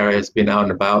aircraft carrier has been out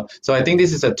and about. So I think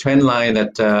this is a trend line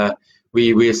that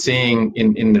we're seeing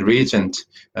in the region.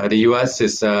 The U.S.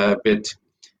 is a bit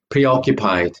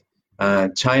preoccupied.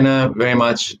 China very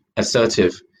much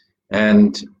assertive.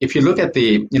 And if you look at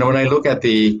when I look at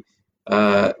the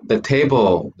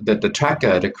table, the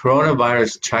tracker, the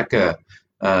coronavirus tracker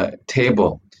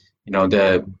table,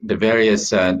 the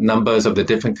various numbers of the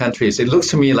different countries, it looks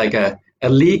to me like a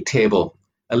league table.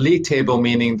 A league table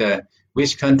meaning that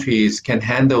which countries can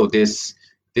handle this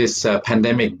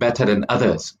pandemic better than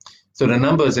others. So the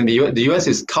numbers in the US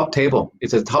is top table.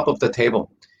 It's the top of the table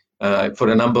for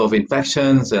the number of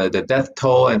infections, the death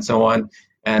toll, and so on,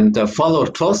 and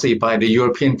followed closely by the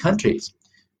European countries.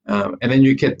 And then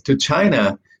you get to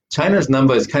China. China's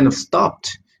number is kind of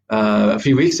stopped a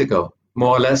few weeks ago,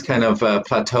 more or less kind of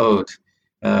plateaued.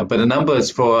 But the numbers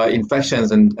for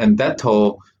infections and death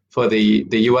toll for the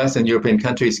US and European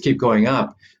countries keep going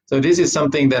up. So this is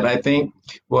something that I think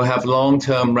will have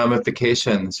long-term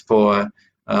ramifications for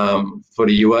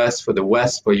the U.S., for the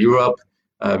West, for Europe,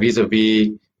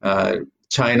 vis-a-vis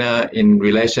China in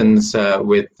relations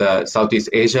with Southeast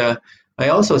Asia. I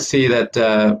also see that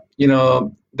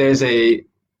there's a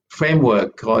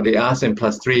framework called the ASEAN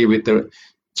 +3 with the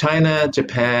China,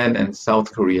 Japan, and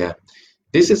South Korea.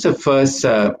 This is the first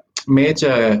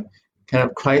major kind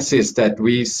of crisis that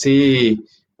we see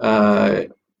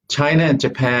China and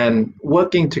Japan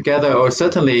working together, or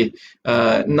certainly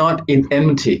not in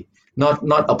enmity,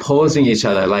 not opposing each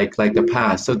other like the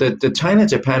past. So the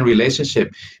China-Japan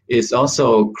relationship is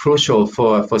also crucial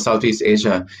for Southeast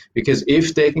Asia, because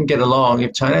if they can get along,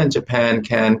 if China and Japan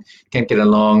can get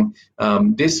along,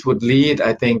 this would lead,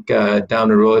 I think, down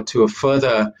the road to a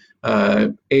further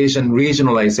Asian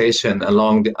regionalization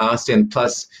along the ASEAN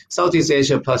plus Southeast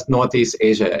Asia plus Northeast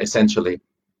Asia, essentially.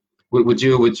 Would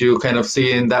you kind of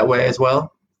see it in that way as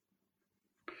well?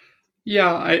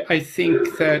 Yeah, I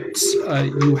think that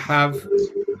you have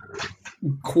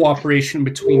cooperation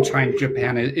between China and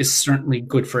Japan is certainly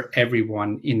good for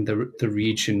everyone in the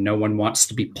region. No one wants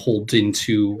to be pulled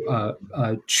into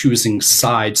choosing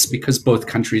sides, because both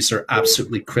countries are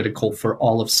absolutely critical for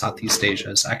all of Southeast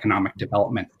Asia's economic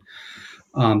development.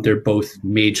 They're both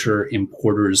major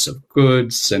importers of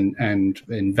goods and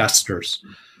investors.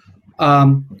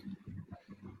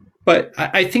 But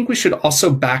I think we should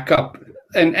also back up,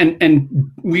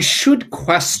 and we should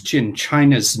question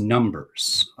China's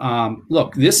numbers.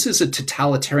 Look, this is a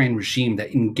totalitarian regime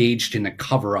that engaged in a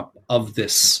cover-up of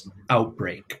this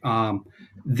outbreak.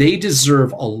 They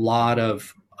deserve a lot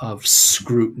of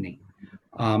scrutiny.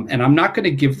 And I'm not going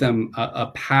to give them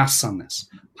a pass on this.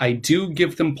 I do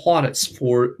give them plaudits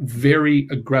for very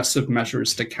aggressive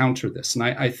measures to counter this. And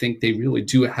I think they really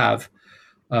do have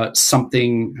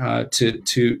something to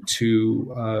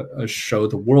show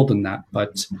the world in that.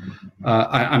 But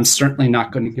I'm certainly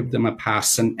not going to give them a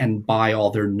pass and buy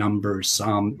all their numbers.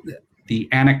 The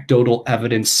anecdotal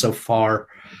evidence so far,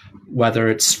 whether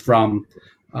it's from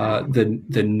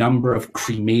the number of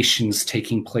cremations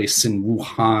taking place in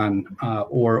Wuhan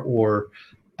or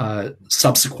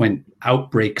subsequent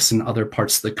outbreaks in other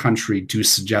parts of the country, do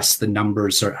suggest the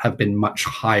numbers have been much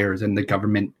higher than the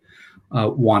government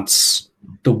wants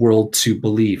the world to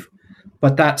believe.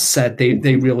 But that said,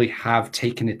 they really have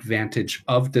taken advantage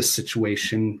of this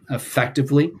situation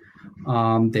effectively.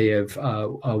 They have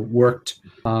worked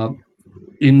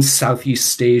in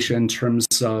Southeast Asia in terms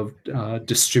of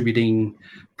distributing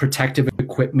protective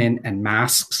equipment and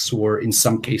masks, or in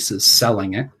some cases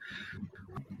selling it.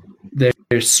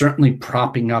 They're certainly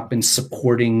propping up and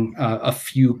supporting a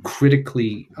few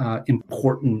critically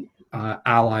important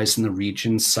allies in the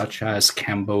region, such as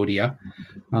Cambodia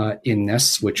in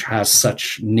this, which has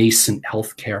such nascent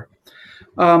healthcare.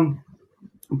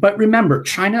 But remember,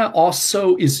 China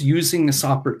also is using this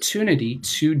opportunity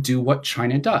to do what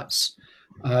China does.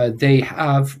 They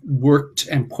have worked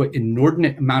and put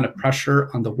inordinate amount of pressure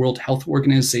on the World Health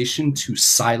Organization to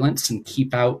silence and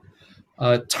keep out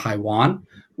Taiwan,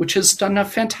 which has done a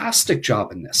fantastic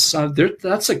job in this.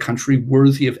 That's a country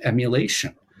worthy of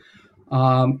emulation.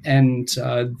 And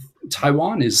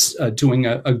Taiwan is doing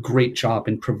a great job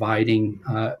in providing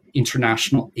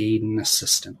international aid and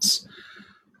assistance.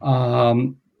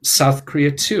 South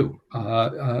Korea, too,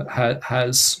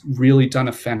 has really done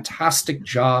a fantastic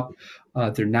job.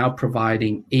 They're now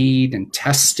providing aid and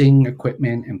testing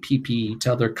equipment and PPE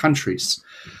to other countries.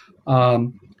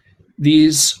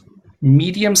 These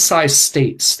medium-sized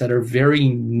states that are very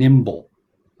nimble,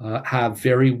 have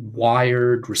very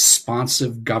wired,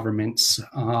 responsive governments,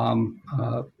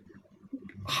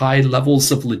 high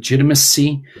levels of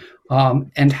legitimacy,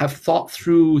 and have thought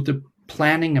through the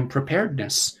planning and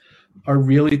preparedness, are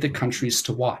really the countries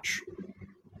to watch.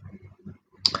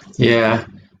 Yeah,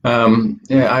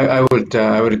 I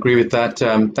would agree with that.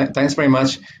 Thanks very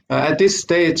much. At this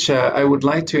stage, I would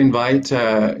like to invite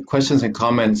questions and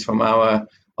comments from our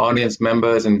audience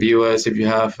members and viewers. If you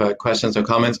have questions or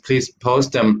comments, please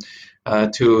post them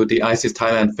to the ISIS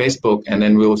Thailand Facebook, and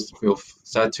then we'll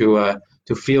start to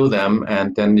field them,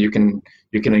 and then you can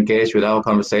engage with our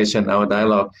conversation, our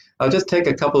dialogue. I'll just take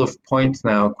a couple of points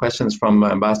now. Questions from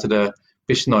Ambassador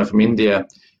Bishnoi from India.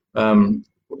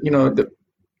 The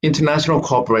international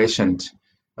cooperation.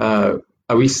 Are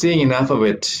we seeing enough of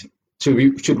it?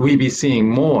 Should we be seeing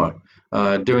more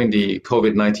during the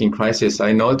COVID-19 crisis?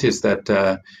 I noticed that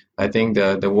I think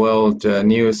the world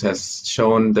news has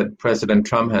shown that President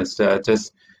Trump has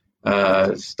just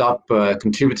stopped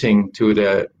contributing to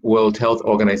the World Health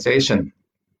Organization.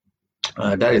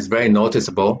 That is very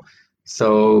noticeable.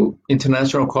 So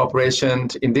international cooperation,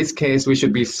 in this case, we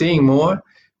should be seeing more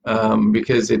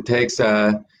because it takes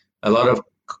a lot of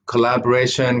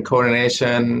collaboration,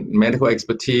 coordination, medical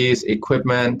expertise,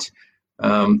 equipment,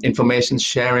 information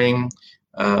sharing.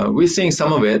 We're seeing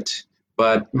some of it,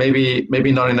 but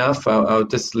maybe not enough. I'll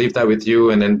just leave that with you,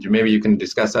 and then maybe you can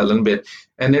discuss that a little bit.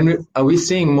 And then are we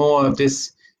seeing more of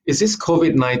this? Is this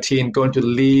COVID-19 going to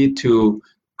lead to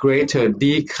greater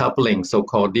decoupling,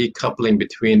 so-called decoupling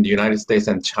between the United States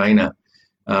and China?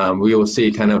 We will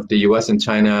see kind of the US and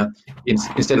China,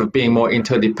 instead of being more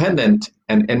interdependent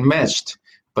and enmeshed,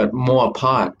 but more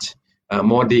apart,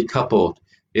 more decoupled.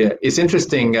 Yeah, it's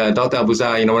interesting, Dr.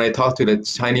 Abuza, when I talk to the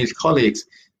Chinese colleagues,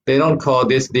 they don't call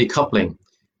this decoupling.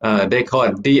 They call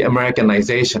it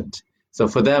de-Americanization. So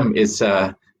for them, it's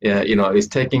it's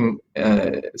taking,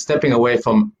 stepping away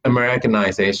from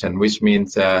Americanization, which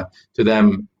means to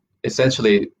them,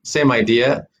 essentially same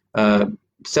idea,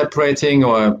 separating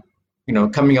or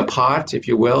coming apart, if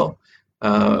you will.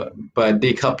 But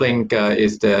decoupling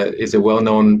is a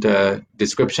well-known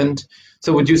description.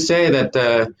 So would you say that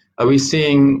are we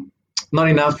seeing not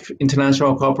enough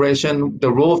international cooperation?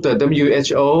 The role of the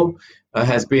WHO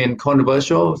has been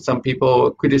controversial. Some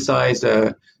people criticize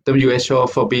WHO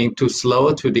for being too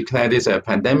slow to declare this a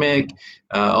pandemic,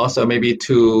 also maybe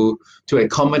too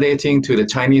accommodating to the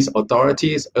Chinese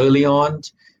authorities early on.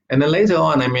 And then later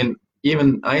on,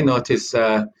 even I noticed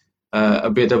a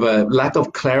bit of a lack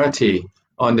of clarity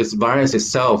on this virus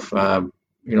itself.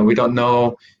 We don't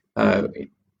know.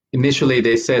 Initially,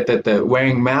 they said that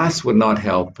wearing masks would not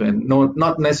help, and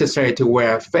not necessary to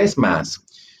wear face masks.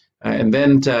 And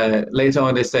then later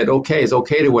on, they said, okay, it's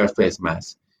okay to wear face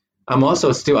masks. I'm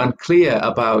also still unclear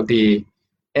about the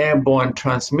airborne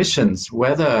transmissions,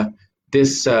 whether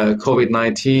this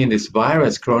COVID-19, this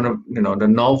virus, the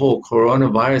novel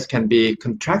coronavirus, can be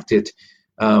contracted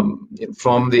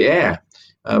from the air,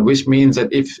 which means that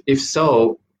if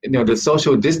so, the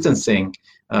social distancing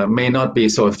may not be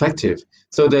so effective.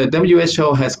 So the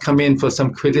WHO has come in for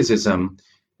some criticism,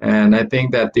 and I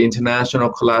think that the international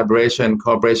cooperation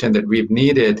that we've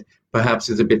needed perhaps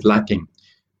is a bit lacking.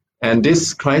 And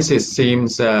this crisis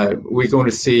seems we're going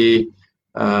to see,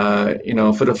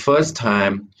 for the first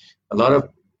time, a lot of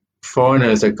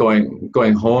foreigners are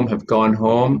going home, have gone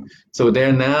home. So there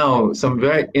are now some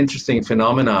very interesting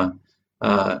phenomena.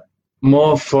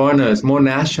 More foreigners, more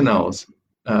nationalities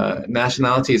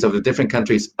of the different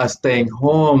countries are staying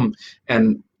home,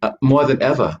 and more than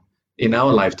ever in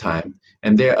our lifetime.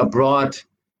 And they're abroad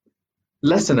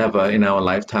less than ever in our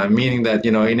lifetime, meaning that,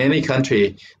 in any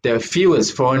country, there are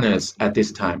fewest foreigners at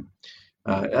this time.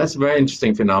 That's a very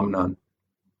interesting phenomenon.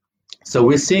 So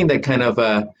we're seeing that kind of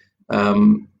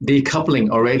decoupling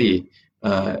already.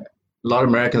 A lot of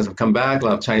Americans have come back, a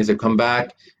lot of Chinese have come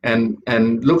back, and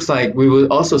looks like we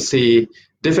will also see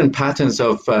different patterns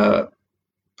of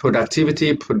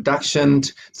productivity, production,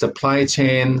 supply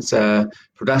chains,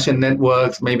 production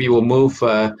networks. Maybe will move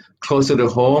closer to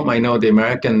home. I know the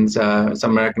Americans,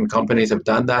 some American companies have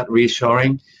done that,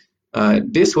 reshoring.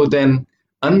 This will then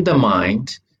undermine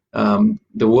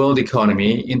the world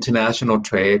economy, international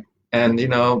trade, and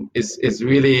it's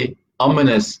really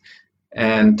ominous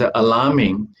and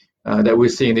alarming that we're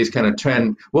seeing this kind of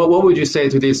trend. What would you say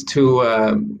to these two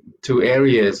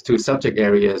subject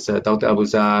areas, Dr.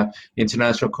 Abuza,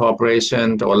 international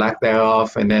cooperation or lack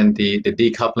thereof, and then the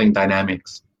decoupling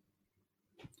dynamics?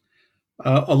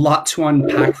 A lot to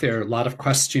unpack there, a lot of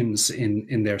questions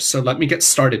in there. So let me get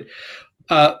started.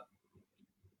 The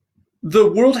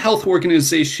World Health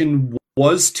Organization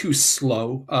was too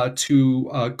slow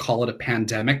to call it a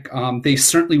pandemic. They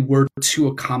certainly were too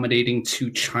accommodating to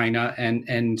China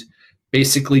and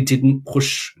basically didn't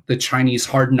push the Chinese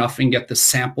hard enough and get the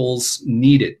samples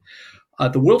needed.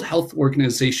 The World Health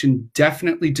Organization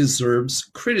definitely deserves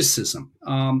criticism.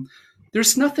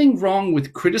 There's nothing wrong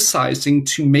with criticizing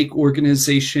to make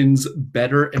organizations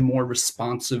better and more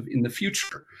responsive in the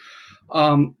future.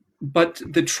 But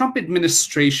the Trump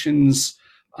administration's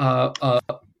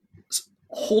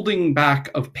holding back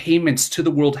of payments to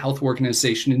the World Health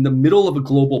Organization in the middle of a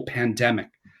global pandemic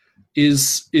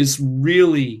is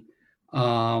really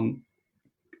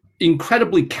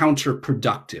incredibly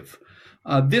counterproductive.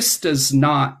 This does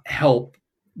not help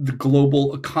the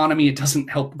global economy. It doesn't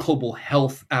help global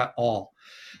health at all.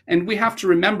 And we have to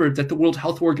remember that the World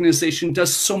Health Organization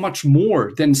does so much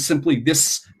more than simply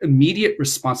this immediate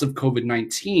response of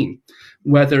COVID-19,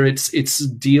 whether it's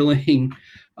dealing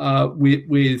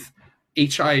with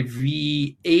HIV,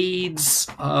 AIDS,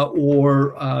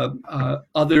 or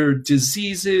other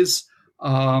diseases,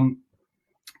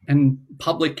 and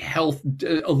public health,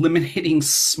 eliminating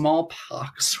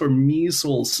smallpox or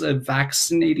measles,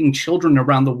 vaccinating children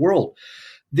around the world.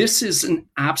 This is an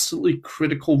absolutely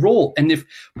critical role. And if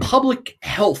public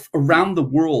health around the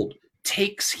world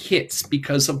takes hits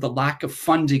because of the lack of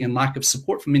funding and lack of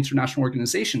support from international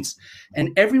organizations, and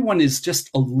everyone is just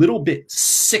a little bit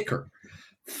sicker,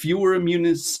 fewer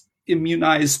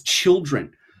immunized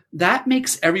children, that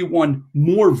makes everyone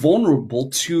more vulnerable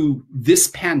to this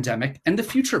pandemic and the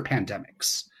future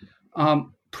pandemics.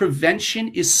 Prevention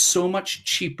is so much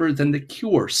cheaper than the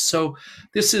cure. So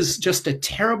this is just a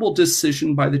terrible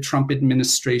decision by the Trump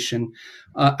administration.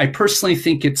 I personally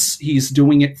think he's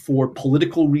doing it for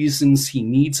political reasons. He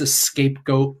needs a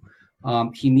scapegoat.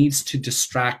 He needs to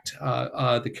distract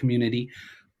the community.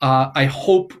 I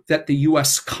hope that the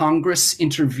U.S. Congress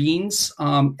intervenes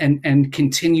and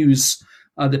continues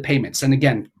the payments. And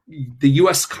again, the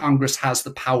U.S. Congress has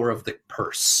the power of the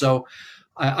purse. So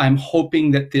I'm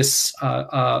hoping that this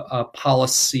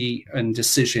policy and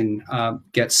decision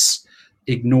gets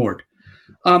ignored.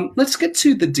 Let's get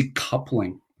to the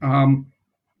decoupling.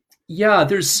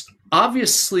 There's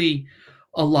obviously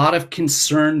a lot of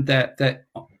concern that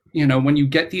when you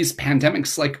get these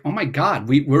pandemics, like, oh my God,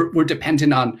 we're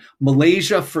dependent on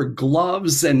Malaysia for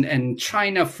gloves and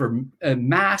China for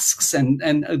masks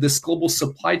and this global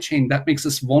supply chain that makes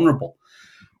us vulnerable.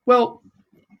 Well,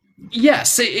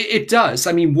 yes, it does.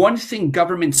 I mean, one thing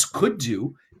governments could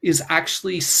do is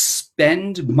actually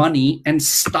spend money and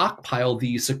stockpile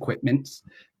these equipment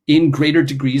in greater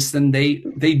degrees than they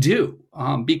do,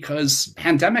 because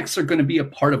pandemics are going to be a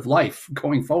part of life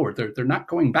going forward. They're not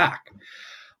going back,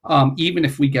 even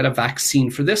if we get a vaccine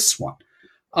for this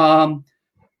one.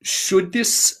 Should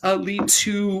this lead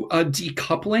to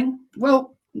decoupling?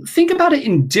 Well, think about it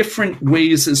in different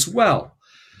ways as well.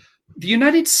 The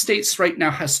United States right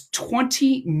now has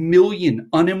 20 million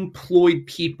unemployed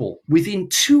people within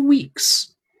 2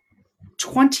 weeks.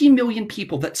 20 million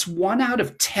people. That's 1 out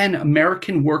of 10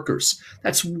 American workers.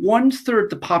 That's 1/3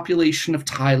 the population of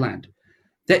Thailand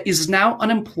that is now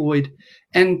unemployed.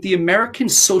 And the American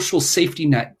social safety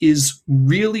net is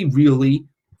really, really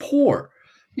poor.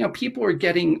 People are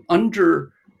getting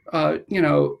under, a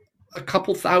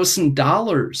couple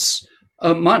 $1,000s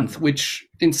a month, which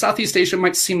in Southeast Asia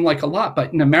might seem like a lot,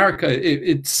 but in America,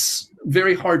 it's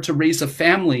very hard to raise a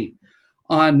family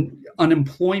on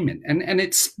unemployment. And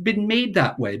it's been made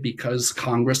that way because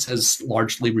Congress has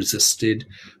largely resisted.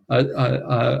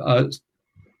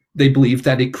 They believe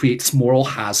that it creates moral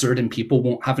hazard and people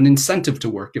won't have an incentive to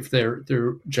work if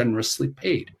they're generously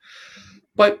paid.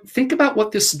 But think about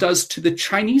what this does to the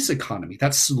Chinese economy.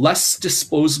 That's less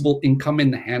disposable income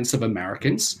in the hands of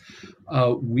Americans.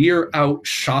 We're out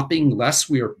shopping less,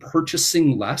 we are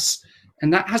purchasing less,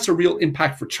 and that has a real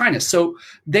impact for China. So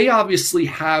they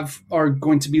obviously are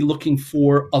going to be looking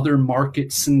for other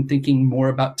markets and thinking more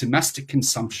about domestic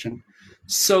consumption.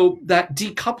 So that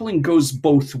decoupling goes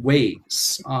both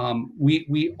ways.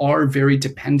 We are very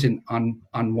dependent on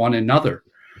one another.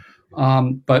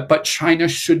 But China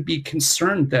should be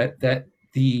concerned that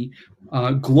the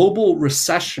global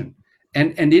recession,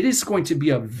 and it is going to be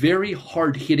a very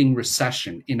hard-hitting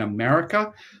recession in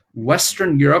America,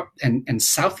 Western Europe, and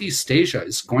Southeast Asia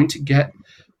is going to get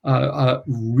a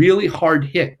really hard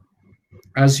hit.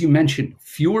 As you mentioned,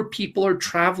 fewer people are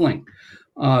traveling.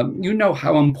 You know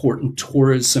how important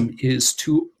tourism is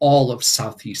to all of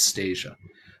Southeast Asia.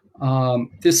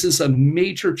 This is a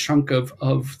major chunk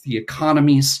of the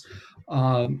economies.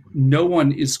 No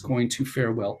one is going to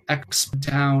fare well. Export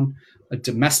down,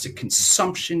 domestic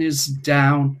consumption is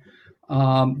down.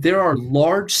 There are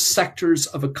large sectors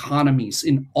of economies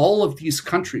in all of these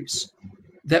countries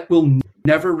that will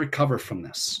never recover from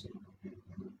this.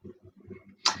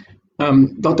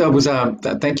 Dr.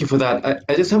 Abuza, thank you for that.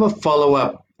 I just have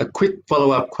a quick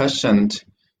follow-up question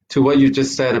to what you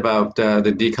just said about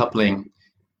the decoupling,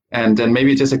 and then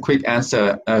maybe just a quick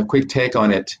answer, a quick take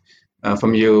on it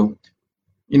from you.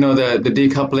 The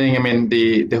decoupling, I mean,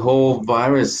 the whole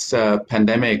virus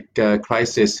pandemic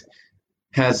crisis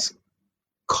has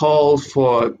called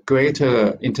for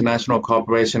greater international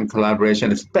cooperation,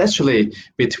 collaboration, especially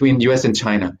between US and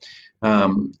China.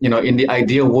 In the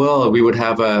ideal world, we would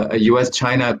have a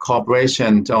US-China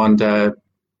cooperation on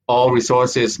all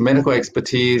resources, medical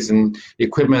expertise and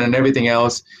equipment and everything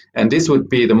else. And this would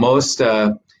be the most,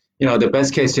 the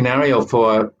best case scenario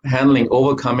for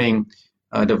overcoming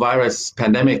the virus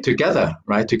pandemic together,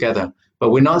 right? Together.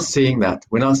 But we're not seeing that.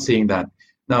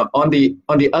 Now, on the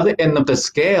other end of the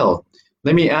scale,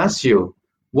 let me ask you,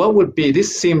 what would be,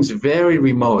 this seems very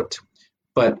remote,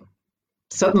 but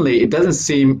suddenly it doesn't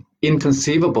seem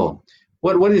inconceivable.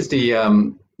 What is the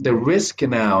the risk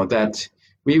now that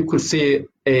we could see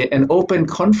an open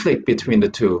conflict between the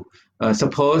two?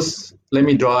 Suppose, let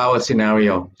me draw out a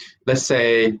scenario. Let's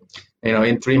say,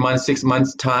 in 3 months, 6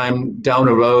 months time down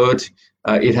the road,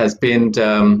 it has been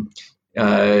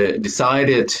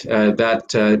decided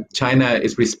that China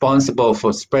is responsible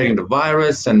for spreading the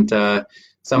virus, and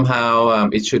somehow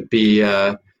it should be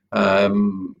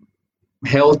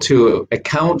held to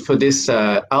account for this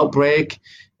outbreak.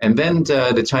 And then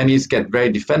the Chinese get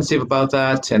very defensive about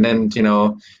that. And then,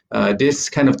 this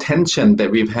kind of tension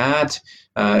that we've had,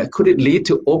 could it lead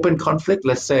to open conflict,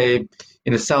 let's say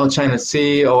in the South China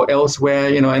Sea or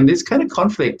elsewhere, and this kind of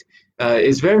conflict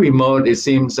is very remote. It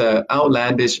seems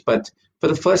outlandish, but for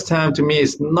the first time to me,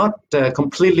 it's not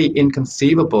completely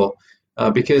inconceivable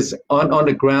because on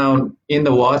the ground, in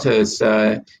the waters,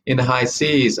 in the high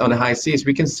seas,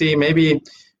 we can see maybe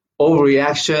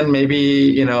overreaction,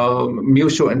 maybe,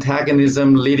 mutual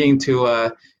antagonism leading to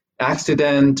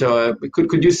accident. Or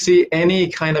could you see any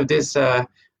kind of this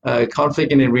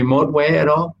conflict in a remote way at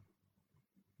all?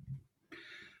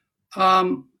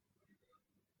 I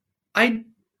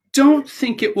don't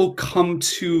think it will come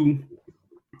to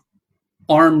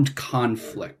armed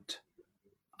conflict.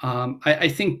 I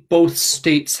think both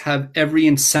states have every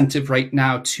incentive right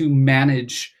now to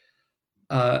manage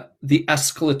the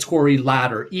escalatory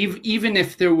ladder. Even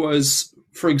if there was,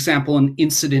 for example, an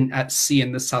incident at sea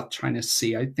in the South China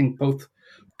Sea, I think both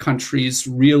countries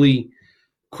really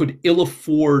could ill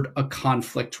afford a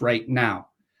conflict right now.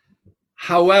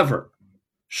 However,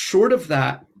 short of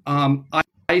that,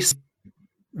 I see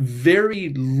very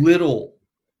little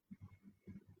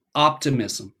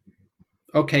optimism.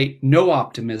 Okay, no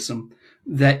optimism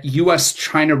that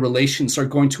U.S.-China relations are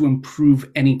going to improve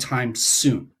anytime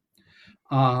soon.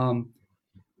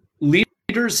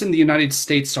 Leaders in the United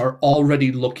States are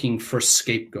already looking for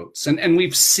scapegoats, and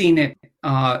we've seen it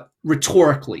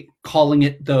rhetorically, calling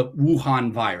it the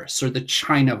Wuhan virus or the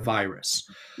China virus,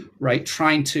 right?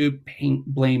 Trying to paint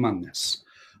blame on this.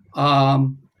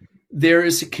 There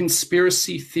is a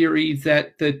conspiracy theory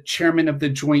that the chairman of the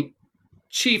Joint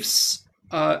Chiefs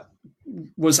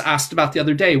was asked about the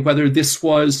other day, whether this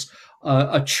was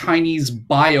a Chinese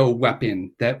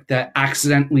bioweapon that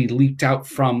accidentally leaked out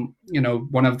from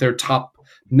one of their top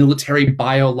military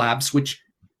biolabs, which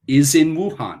is in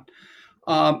Wuhan.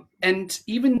 And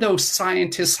even though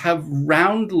scientists have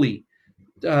roundly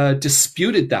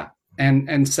disputed that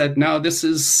and said, no, this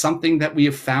is something that we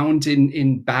have found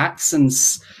in bats and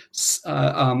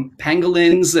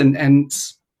pangolins, and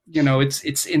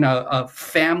it's in a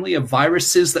family of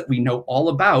viruses that we know all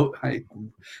about,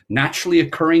 naturally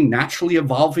occurring, naturally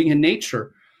evolving in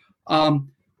nature.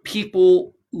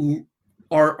 People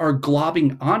are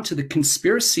globbing onto the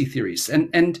conspiracy theories,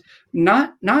 and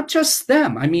not just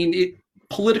them. I mean,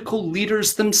 political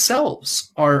leaders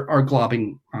themselves are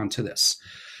globbing onto this.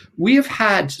 We have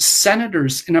had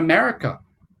senators in America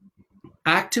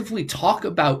actively talk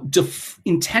about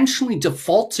intentionally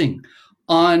defaulting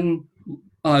on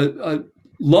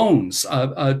loans,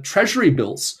 treasury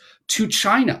bills to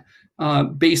China,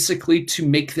 basically to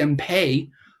make them pay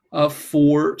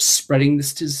for spreading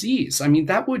this disease. I mean,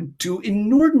 that would do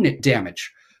inordinate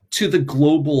damage to the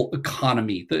global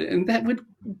economy, and that would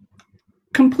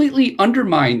completely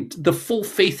undermine the full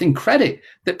faith and credit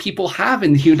that people have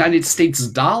in the United States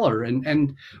dollar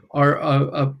and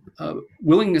our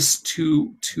willingness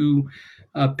to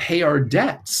pay our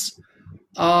debts.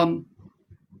 And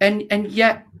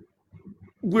yet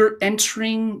we're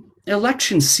entering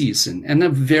election season, and a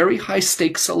very high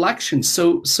stakes election.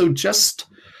 So just,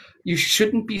 you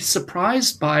shouldn't be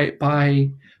surprised by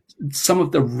some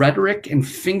of the rhetoric and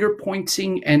finger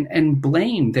pointing and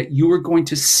blame that you are going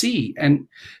to see. And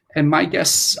my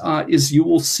guess is you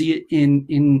will see it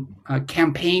in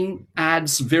campaign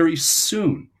ads very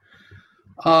soon.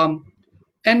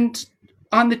 And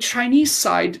on the Chinese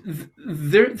side,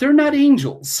 they're not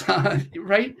angels,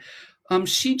 right?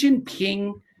 Xi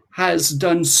Jinping has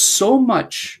done so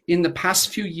much in the past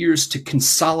few years to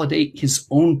consolidate his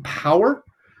own power.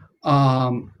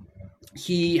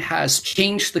 He has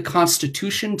changed the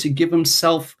constitution to give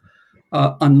himself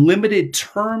unlimited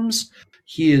terms.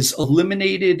 He has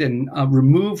eliminated and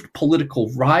removed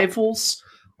political rivals.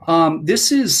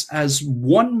 This is as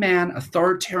one-man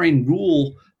authoritarian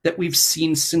rule that we've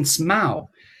seen since Mao.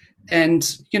 And,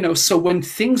 so when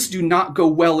things do not go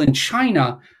well in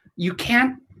China, you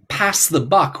can't pass the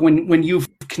buck when you've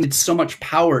committed so much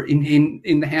power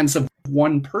in the hands of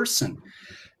one person.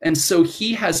 And so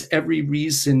he has every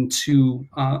reason to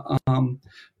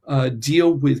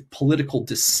deal with political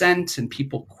dissent and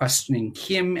people questioning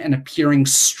him and appearing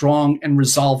strong and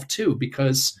resolved too,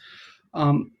 because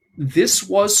This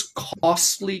was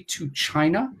costly to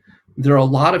China. There are a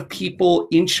lot of people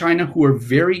in China who are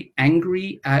very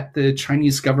angry at the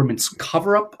Chinese government's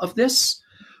cover-up of this,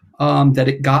 that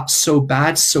it got so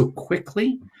bad so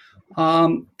quickly.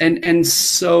 And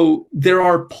so there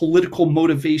are political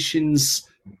motivations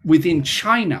within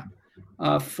China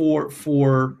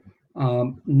for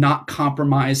not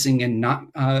compromising and not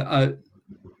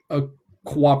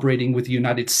cooperating with the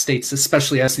United States,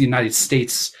 especially as the United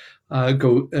States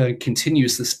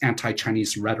continues this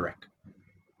anti-Chinese rhetoric.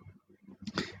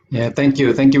 Yeah, thank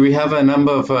you. Thank you. We have a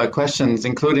number of questions,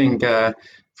 including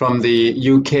from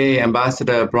the UK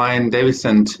Ambassador Brian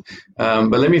Davison.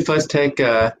 But let me first take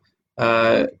a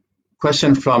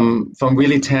question from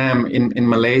Willie Tam in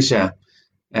Malaysia.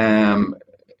 Willie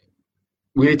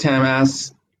Tam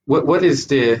asks, what are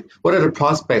the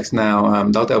prospects now,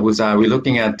 Dr. Abuzar? We're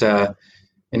looking at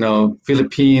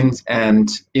Philippines and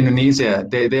Indonesia.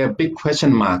 They are big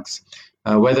question marks.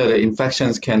 Whether the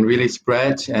infections can really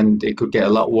spread and it could get a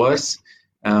lot worse.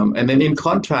 And then in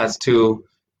contrast to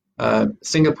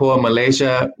Singapore,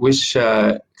 Malaysia, which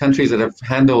countries that have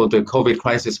handled the COVID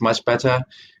crisis much better.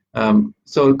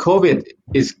 So COVID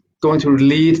is going to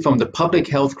lead from the public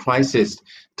health crisis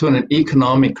to an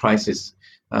economic crisis.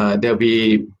 There'll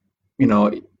be,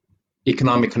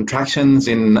 economic contractions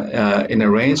in a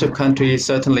range of countries,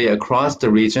 certainly across the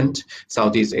region,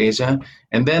 Southeast Asia.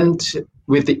 And then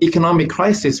with the economic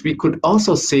crisis, we could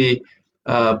also see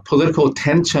political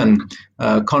tension,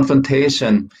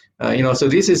 confrontation. So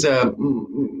this is a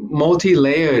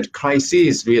multi-layered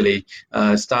crisis, really,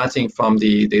 starting from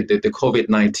the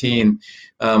COVID-19.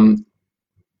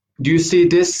 Do you see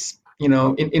this,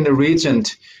 in the region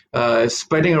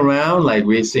spreading around, like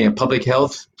we're seeing a public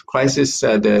health crisis,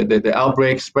 the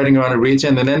outbreak spreading around the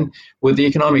region, and then will the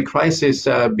economic crisis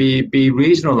be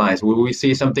regionalized? Will we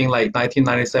see something like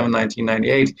 1997,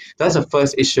 1998? That's the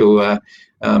first issue.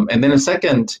 And then the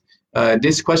second,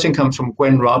 this question comes from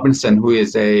Gwen Robinson, who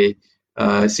is a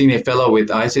senior fellow with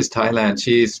ISIS Thailand.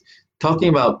 She's talking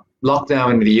about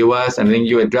lockdown in the US, and I think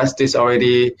you addressed this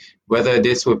already, whether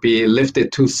this would be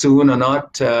lifted too soon or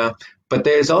not. But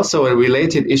there's also a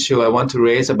related issue I want to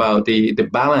raise about the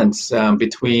balance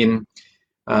between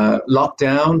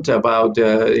lockdown, about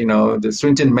the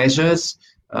stringent measures,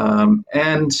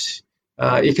 and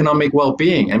economic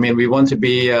well-being. I mean, we want to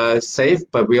be safe,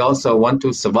 but we also want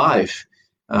to survive.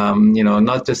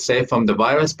 Not just safe from the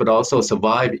virus, but also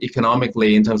survive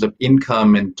economically in terms of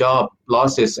income and job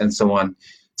losses and so on.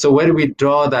 So where do we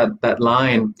draw that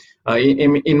line?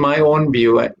 In my own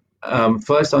view,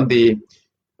 first on the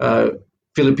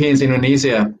Philippines,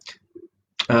 Indonesia,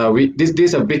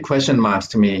 these are big question marks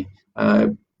to me.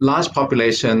 Large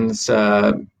populations,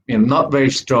 not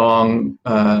very strong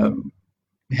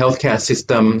healthcare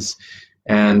systems,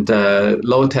 and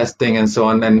low testing and so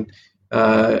on. And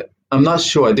I'm not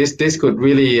sure this could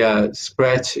really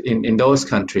spread in those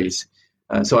countries.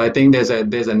 So I think there's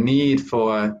a need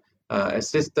for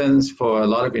assistance, for a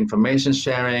lot of information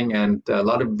sharing, and a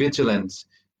lot of vigilance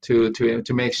to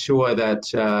make sure that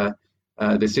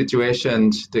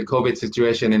the COVID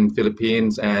situation in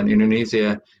Philippines and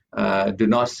Indonesia do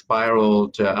not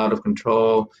spiral out of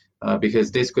control,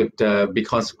 because this could be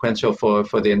consequential for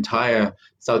the entire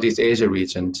Southeast Asia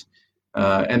region.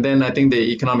 And then I think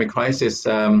the economic crisis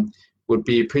would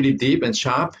be pretty deep and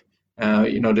sharp.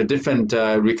 The different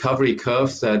recovery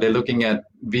curves, they're looking at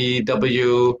V,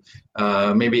 W,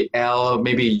 maybe L,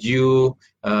 maybe U,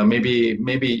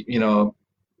 maybe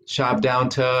sharp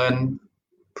downturn,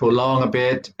 prolong a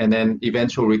bit, and then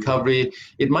eventual recovery.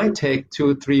 It might take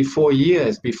 2, 3, 4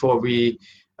 years before we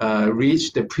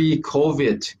reach the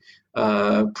pre-COVID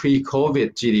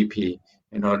GDP,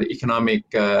 the economic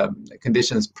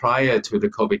conditions prior to the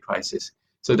COVID crisis.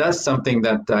 So that's something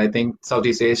that I think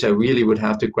Southeast Asia really would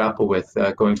have to grapple with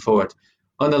going forward.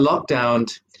 On the lockdown,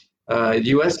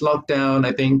 U.S. lockdown,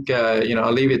 I think,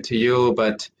 I'll leave it to you,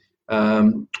 but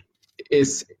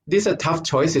these are tough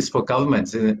choices for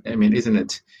governments, isn't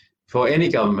it? For any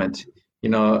government,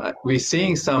 we're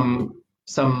seeing some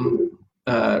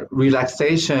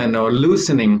relaxation or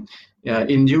loosening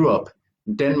in Europe,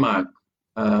 Denmark,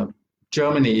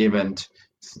 Germany even,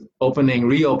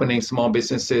 reopening small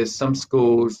businesses, some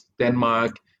schools,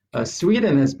 Denmark.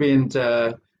 Sweden has been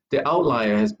the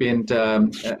outlier, has been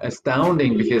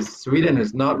astounding, because Sweden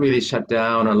has not really shut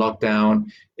down or locked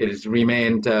down. It has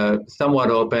remained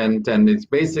somewhat open, and it's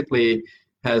basically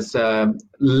has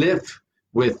lived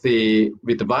with the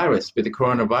virus, with the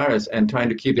coronavirus, and trying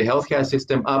to keep the healthcare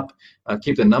system up,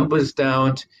 keep the numbers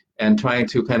down, and trying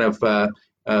to kind of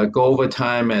go over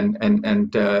time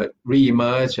and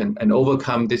re-emerge and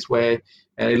overcome this way.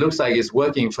 and it looks like it's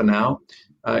working for now.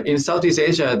 In Southeast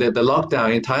Asia, the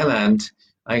lockdown in Thailand,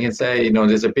 I can say,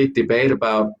 there's a big debate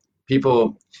about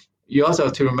people. You also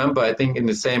have to remember, I think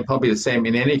probably the same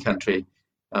in any country.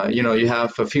 You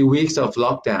have a few weeks of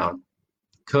lockdown,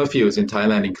 curfews in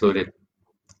Thailand included.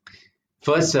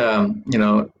 First,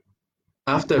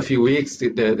 after a few weeks,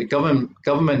 the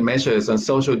government measures on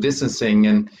social distancing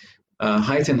and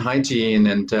heightened hygiene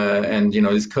and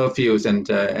these curfews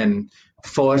and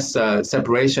forced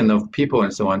separation of people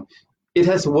and so on. It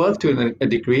has worked to a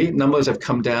degree. Numbers have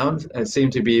come down, seem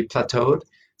to be plateaued.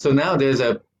 So now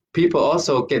people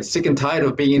also get sick and tired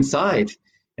of being inside.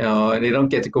 And they don't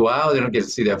get to go out. They don't get to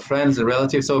see their friends and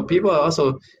relatives. So people are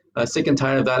also sick and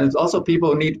tired of that. And also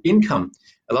people need income.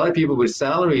 A lot of people with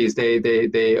salaries,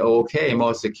 they are okay,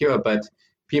 more secure. But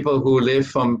people who live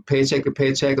from paycheck to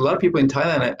paycheck, a lot of people in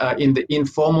Thailand are in the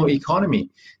informal economy.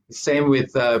 Same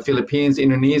with Philippines,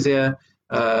 Indonesia,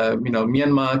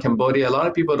 Myanmar, Cambodia. A lot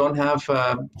of people don't have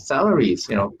salaries,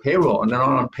 payroll, and they're not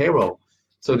on payroll.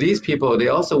 So these people, they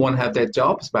also want to have their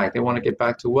jobs back. They want to get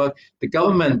back to work. The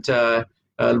government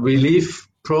relief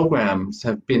programs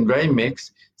have been very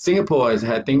mixed. Singapore,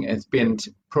 I think, has been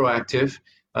proactive.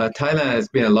 Thailand has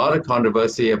been a lot of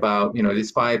controversy about,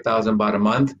 this 5,000 baht a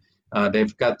month.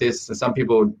 They've got this. Some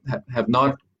people have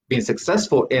not been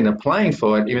successful in applying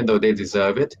for it, even though they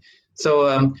deserve it.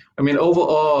 So,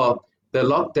 overall, the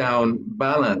lockdown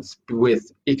balance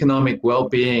with economic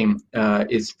well-being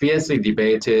is fiercely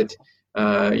debated.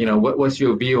 What's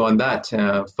your view on that?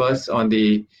 First, on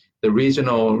the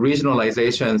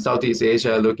regionalization, Southeast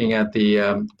Asia, looking at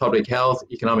the public health,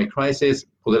 economic crisis,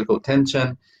 political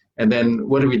tension, and then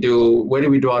what do we do? Where do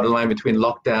we draw the line between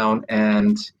lockdown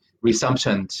and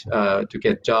resumption to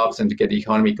get jobs and to get the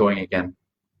economy going again?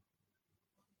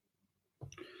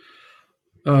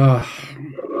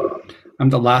 I'm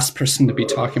the last person to be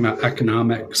talking about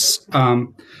economics.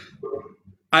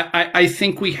 I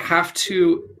think we have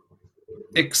to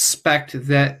expect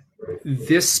that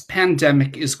this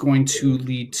pandemic is going to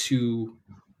lead to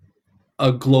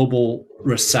a global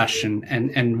recession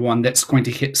and one that's going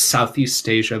to hit Southeast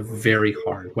Asia very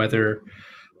hard, whether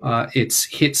it's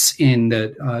hits in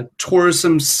the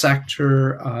tourism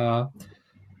sector,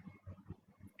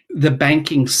 the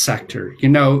banking sector.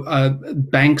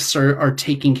 Banks are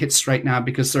taking hits right now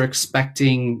because they're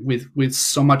expecting, with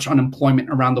so much unemployment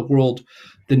around the world,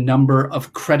 the number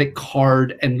of credit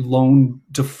card and loan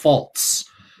defaults,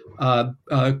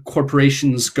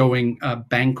 corporations going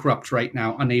bankrupt right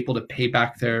now, unable to pay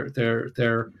back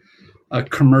their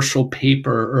commercial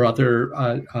paper or other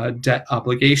debt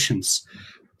obligations.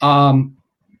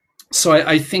 So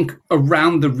I think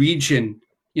around the region,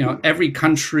 every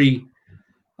country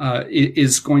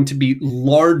is going to be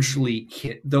largely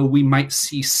hit, though we might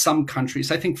see some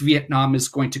countries. I think Vietnam is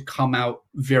going to come out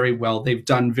very well. They've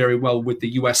done very well with the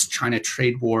US-China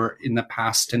trade war in the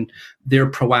past, and their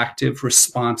proactive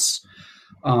response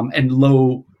and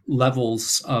low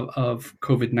levels of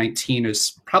COVID-19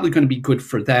 is probably going to be good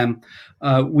for them.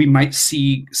 We might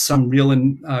see some real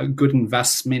good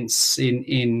investments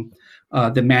in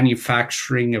the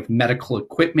manufacturing of medical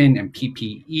equipment and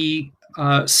PPE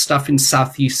stuff in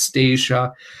Southeast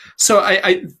Asia. So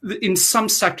I in some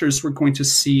sectors, we're going to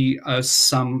see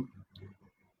some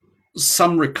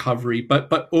recovery,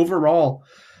 but overall,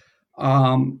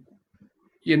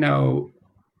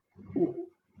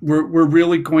 we're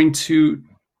really going to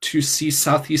see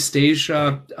Southeast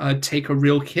Asia take a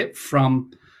real hit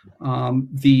from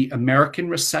the American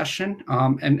recession,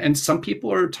 and some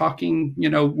people are talking,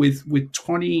 with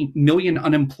 20 million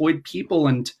unemployed people,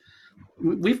 and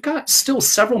we've got still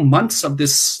several months of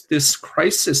this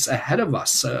crisis ahead of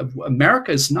us.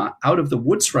 America is not out of the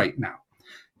woods right now,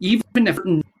 even if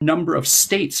a number of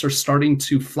states are starting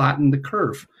to flatten the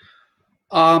curve.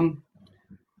 And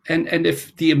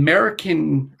if the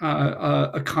American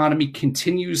economy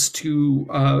continues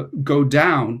to go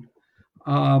down,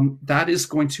 that is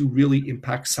going to really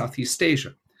impact Southeast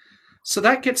Asia. So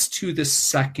that gets to the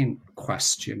second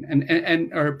question,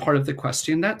 and or part of the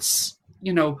question. That's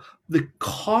the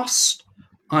cost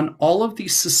on all of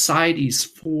these societies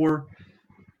for,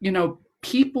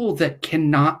 people that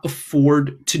cannot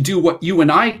afford to do what you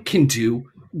and I can do,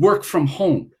 work from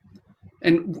home.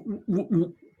 And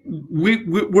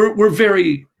we're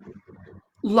very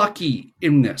lucky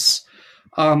in this.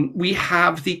 We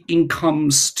have the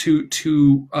incomes to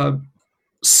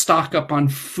stock up on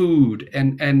food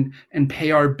and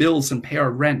pay our bills and pay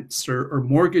our rents or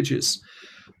mortgages.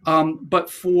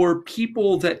 But for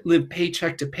people that live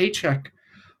paycheck to paycheck,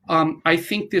 I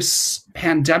think this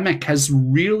pandemic has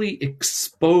really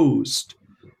exposed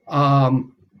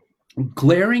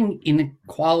glaring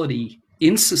inequality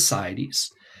in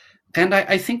societies. And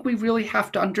I think we really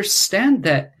have to understand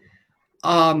that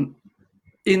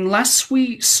unless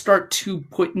we start to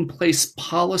put in place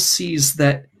policies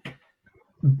that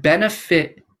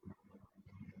benefit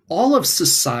all of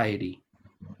society,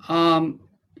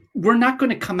 we're not going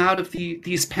to come out of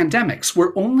these pandemics.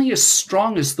 We're only as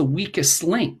strong as the weakest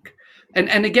link.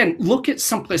 And again, look at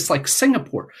someplace like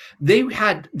Singapore. They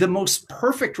had the most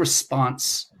perfect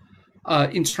response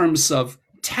in terms of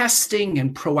testing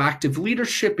and proactive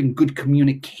leadership and good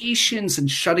communications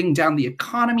and shutting down the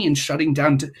economy and shutting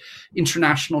down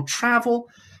international travel,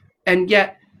 and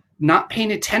yet not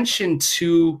paying attention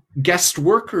to guest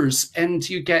workers. And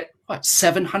you get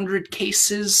 700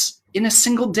 cases in a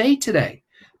single day today.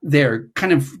 They're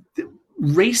kind of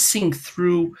racing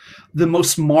through the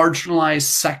most marginalized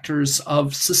sectors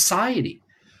of society.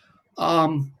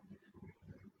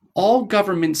 All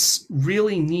governments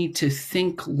really need to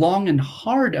think long and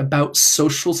hard about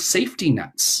social safety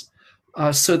nets,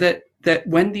 so that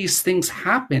when these things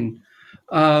happen,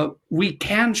 we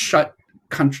can shut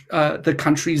the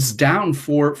countries down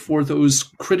for those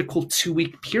critical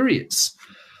 2-week periods.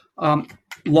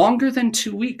 Longer than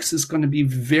 2 weeks is going to be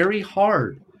very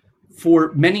hard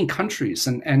for many countries.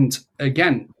 And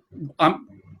again, I'm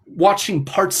watching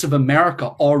parts of America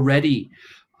already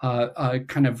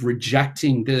kind of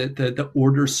rejecting the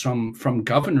orders from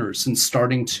governors and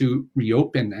starting to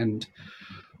reopen. And,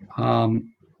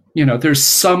 there's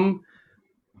some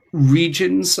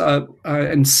regions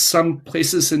and some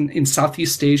places in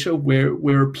Southeast Asia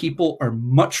where people are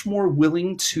much more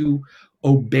willing to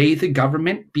obey the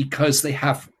government because they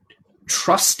have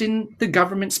trust in the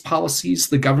government's policies.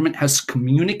 The government has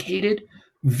communicated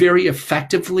very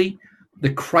effectively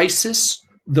the crisis,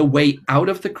 the way out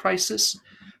of the crisis.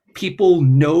 People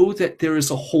know that there is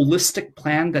a holistic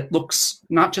plan that looks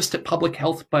not just at public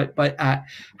health, but at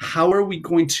how are we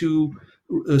going to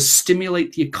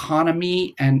stimulate the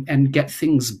economy and get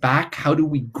things back? How do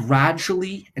we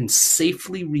gradually and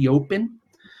safely reopen?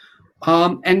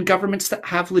 And governments that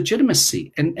have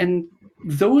legitimacy. And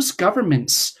those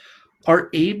governments are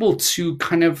able to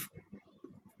kind of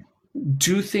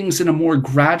do things in a more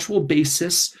gradual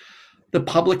basis. The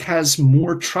public has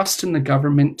more trust in the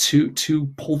government to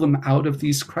pull them out of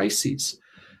these crises.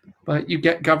 But you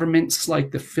get governments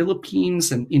like the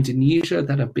Philippines and Indonesia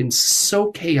that have been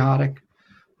so chaotic.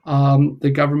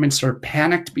 The governments are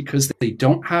panicked because they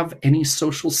don't have any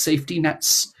social safety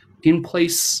nets in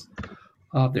place.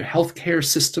 Their healthcare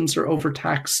systems are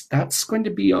overtaxed. That's going to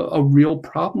be a real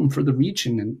problem for the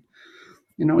region. And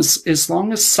as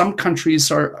long as some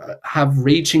countries have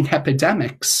raging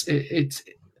epidemics, it's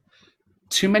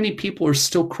too many people are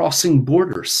still crossing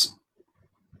borders.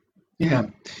 Yeah,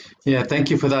 thank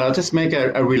you for that. I'll just make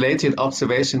a related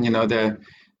observation.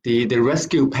 The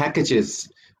rescue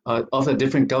packages of the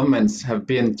different governments have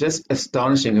been just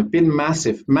astonishing, have been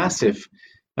massive.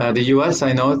 The U.S.,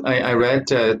 I know, I read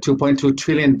 $2.2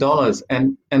 trillion.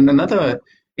 And another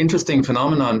interesting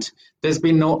phenomenon, there's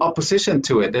been no opposition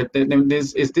to it.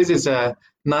 This is a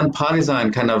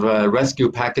non-partisan kind of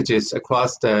rescue packages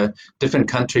across the different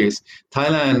countries.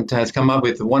 Thailand has come up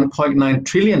with 1.9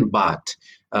 trillion baht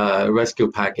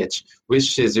rescue package,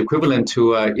 which is equivalent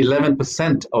to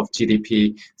 11% of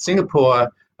GDP.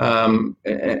 Singapore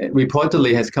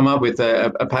reportedly has come up with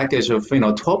a package of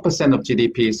 12% of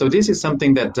GDP. So this is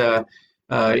something that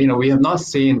we have not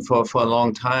seen for a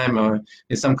long time, or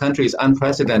in some countries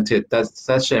unprecedented. That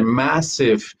such a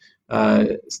massive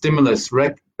stimulus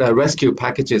rescue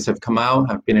packages have come out,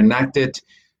 have been enacted.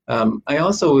 I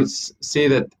also would say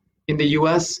that in the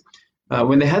U.S.,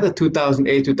 when they had the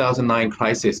 2008-2009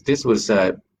 crisis, this was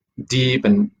deep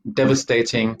and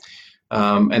devastating.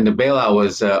 And the bailout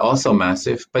was also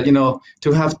massive. But,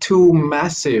 to have two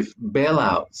massive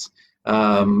bailouts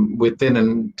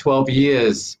within 12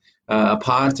 years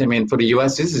apart, for the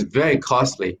U.S., this is very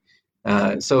costly.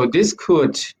 So this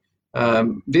could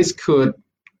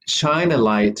shine a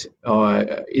light or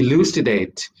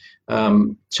elucidate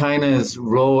China's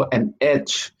role and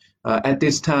edge at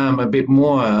this time a bit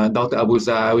more. Dr.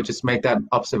 Abuza, I would just make that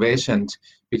observation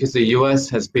because the U.S.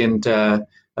 has been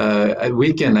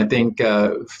weakened, I think,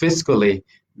 fiscally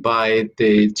by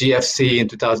the GFC in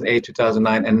 2008,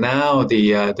 2009, and now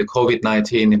the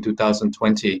COVID-19 in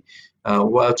 2020.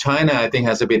 While China, I think,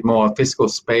 has a bit more fiscal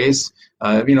space.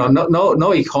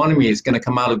 No economy is going to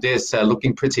come out of this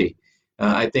looking pretty.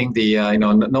 I think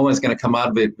no one's going to come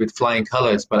out with flying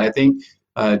colors. But I think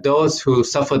those who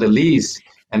suffer the least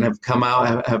and have come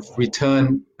out, have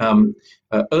returned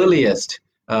earliest,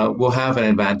 will have an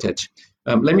advantage.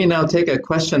 Let me now take a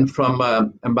question from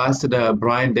Ambassador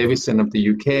Brian Davison of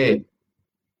the UK.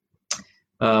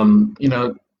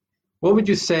 What would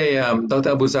you say,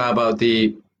 Dr. Abuzzah, about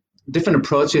the different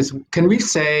approaches? Can we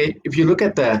say, if you look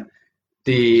at the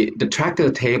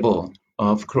tracker table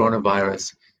of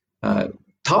coronavirus,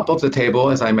 top of the table,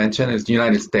 as I mentioned, is the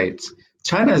United States.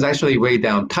 China is actually way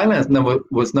down. Thailand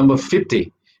was number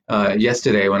 50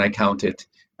 yesterday when I counted,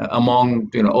 among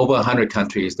over 100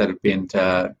 countries that have been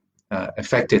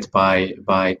affected by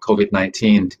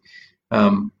COVID-19.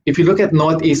 If you look at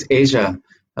Northeast Asia,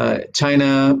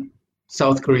 China,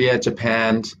 South Korea,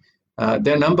 Japan,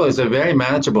 their numbers are very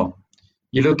manageable.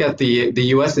 You look at the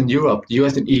US and Europe, the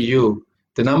US and EU,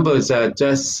 the numbers are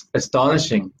just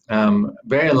astonishing,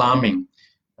 very alarming.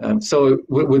 So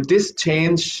would this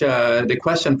change, the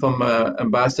question from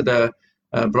Ambassador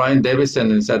Brian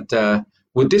Davison is that,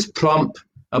 would this prompt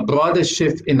a broader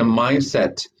shift in the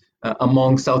mindset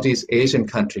among Southeast Asian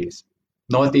countries?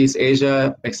 Northeast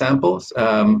Asia examples,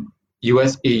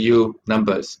 US, EU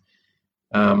numbers.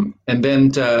 And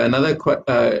then another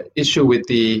issue with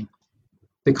the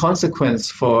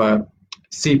consequence for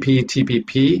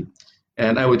CPTPP,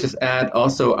 and I would just add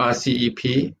also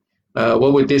RCEP.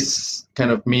 What would this kind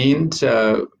of mean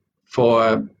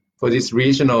for these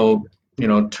regional,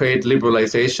 trade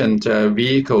liberalization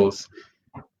vehicles?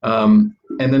 And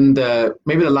then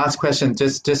maybe the last question,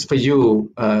 just for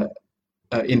you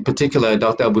in particular,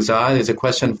 Dr. Abuzzah, is a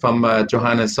question from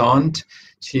Johanna Sond.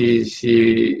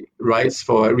 She writes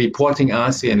for Reporting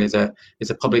ASEAN, is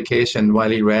a publication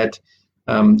widely read.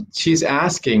 She's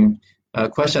asking a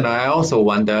question I also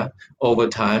wonder over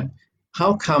time.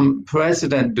 How come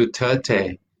President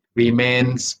Duterte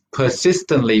remains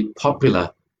persistently popular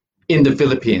in the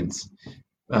Philippines?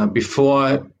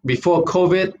 Before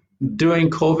COVID, during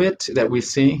COVID that we've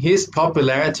seen, his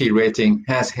popularity rating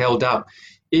has held up,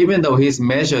 even though his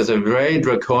measures are very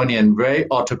draconian, very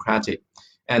autocratic,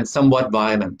 and somewhat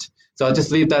violent. So I'll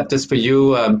just leave that just for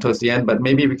you towards the end, but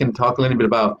maybe we can talk a little bit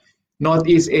about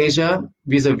Northeast Asia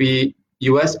vis-a-vis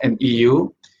US and EU.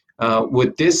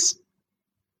 Would this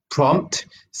prompt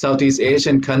Southeast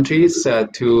Asian countries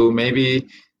to maybe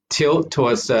tilt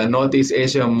towards Northeast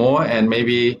Asia more and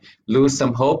maybe lose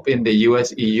some hope in the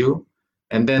US, EU?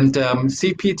 And then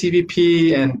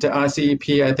CPTPP and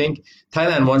RCEP, I think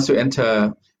Thailand wants to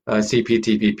enter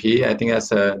CPTPP. I think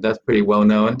that's pretty well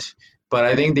known. But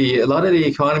I think a lot of the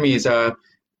economies are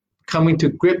coming to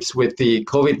grips with the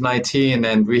COVID-19,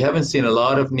 and we haven't seen a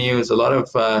lot of news, a lot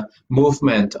of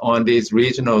movement on these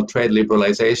regional trade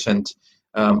liberalizations.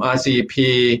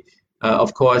 RCEP,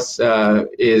 of course,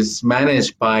 is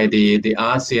managed by the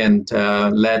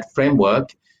ASEAN-led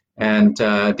framework, and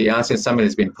the ASEAN summit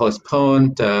has been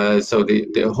postponed. So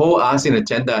the whole ASEAN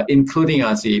agenda, including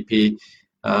RCEP,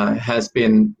 has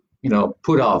been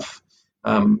put off.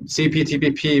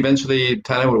 CPTPP, eventually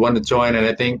Thailand would want to join, and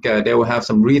I think they will have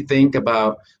some rethink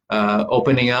about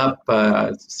opening up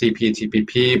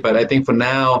CPTPP. But I think for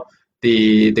now,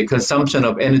 the consumption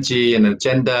of energy and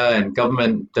agenda and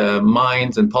government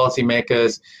minds and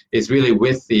policymakers is really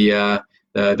with the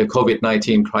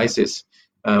COVID-19 crisis.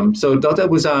 So Dr.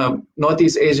 Abuzzah,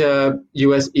 Northeast Asia,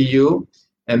 US, EU,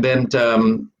 and then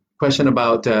question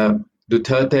about President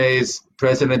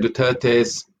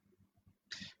Duterte's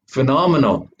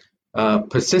phenomenal,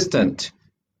 persistent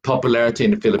popularity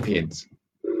in the Philippines.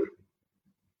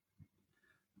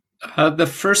 The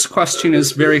first question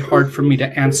is very hard for me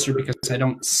to answer because I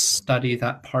don't study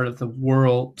that part of the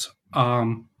world.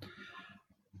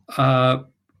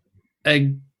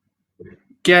 Again,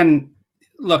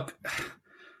 look,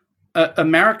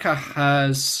 America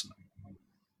has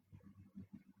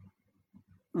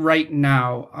right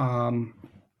now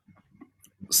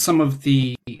some of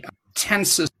the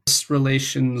tensest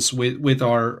relations with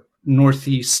our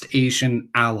Northeast Asian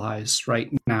allies right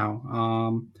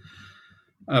now.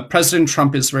 President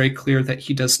Trump is very clear that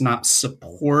he does not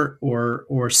support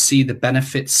or see the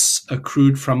benefits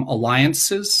accrued from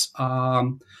alliances.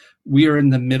 We are in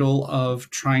the middle of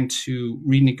trying to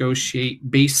renegotiate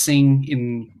basing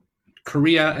in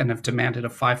Korea and have demanded a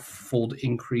 5-fold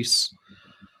increase.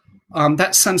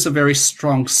 That sends a very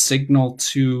strong signal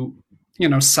to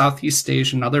Southeast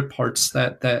Asia and other parts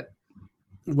that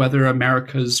whether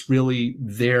America's really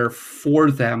there for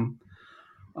them,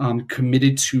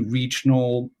 committed to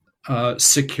regional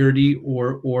security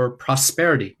or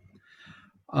prosperity.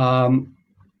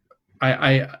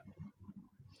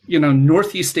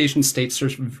 Northeast Asian states are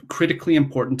critically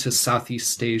important to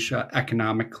Southeast Asia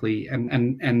economically,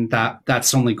 and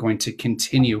that's only going to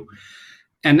continue.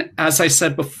 And as I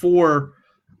said before,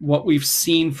 what we've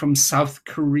seen from South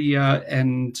Korea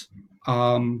and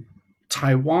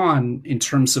Taiwan, in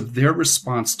terms of their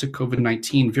response to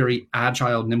COVID-19, very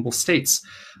agile, nimble states.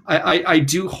 I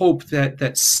do hope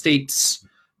that states,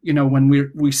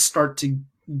 when we start to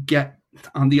get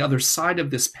on the other side of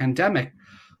this pandemic,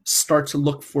 start to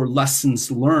look for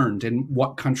lessons learned and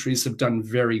what countries have done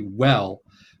very well,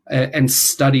 and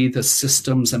study the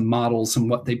systems and models and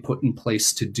what they put in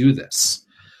place to do this.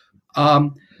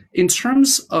 In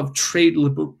terms of trade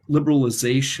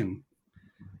liberalization,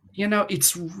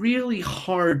 it's really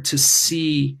hard to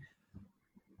see,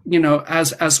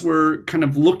 as we're kind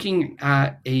of looking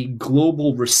at a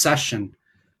global recession,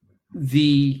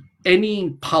 any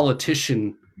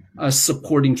politician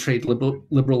supporting trade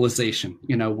liberalization,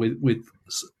 with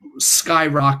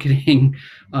skyrocketing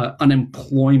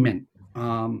unemployment.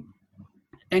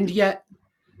 And yet,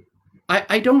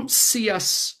 I don't see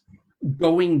us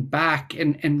going back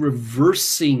and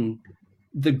reversing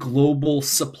the global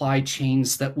supply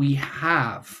chains that we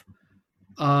have.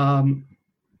 Now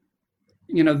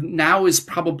is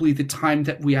probably the time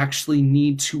that we actually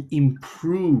need to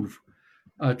improve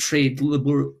trade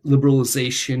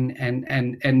liberalization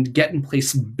and get in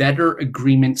place better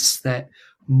agreements that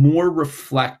more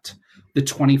reflect the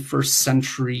 21st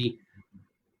century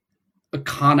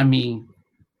economy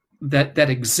that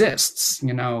exists.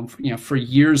 For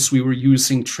years we were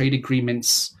using trade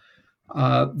agreements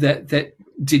that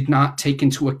did not take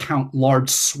into account large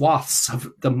swaths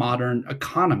of the modern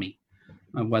economy,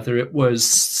 whether it was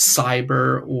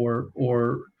cyber or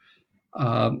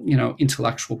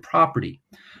intellectual property.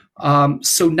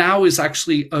 So now is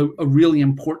actually a really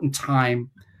important time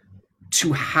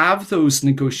to have those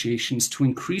negotiations to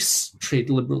increase trade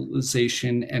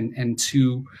liberalization and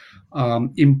to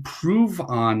improve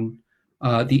on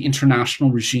the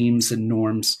international regimes and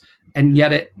norms. And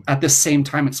yet, at the same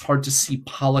time, it's hard to see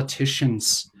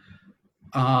politicians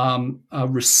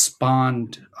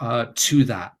respond to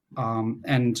that.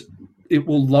 And it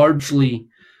will largely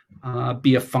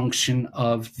be a function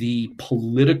of the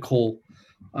political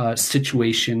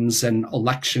situations and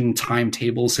election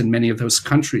timetables in many of those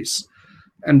countries.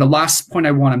 And the last point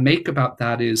I want to make about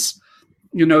that is,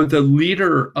 the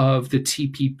leader of the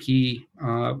TPP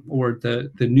or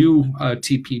the new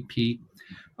TPP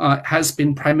has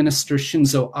been Prime Minister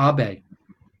Shinzo Abe.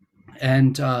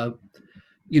 And,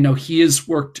 he has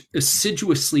worked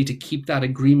assiduously to keep that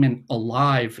agreement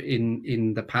alive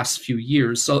in the past few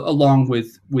years, so, along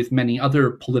with many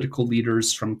other political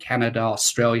leaders from Canada,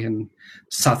 Australia, and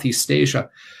Southeast Asia.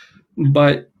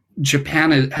 But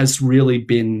Japan has really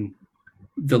been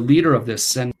the leader of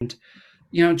this. And,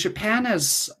 Japan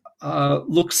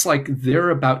looks like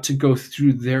they're about to go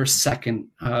through their second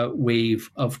wave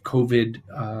of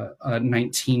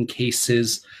COVID-19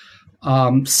 cases.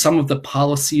 Some of the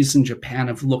policies in Japan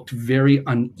have looked very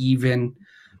uneven.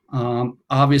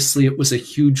 Obviously, it was a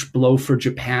huge blow for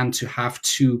Japan to have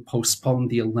to postpone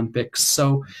the Olympics.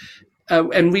 So,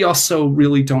 and we also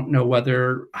really don't know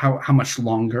how much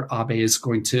longer Abe is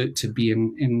going to be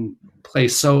in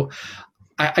place. So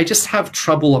I just have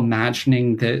trouble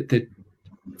imagining the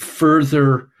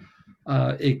further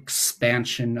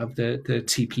expansion of the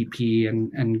TPP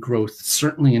and growth,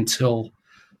 certainly until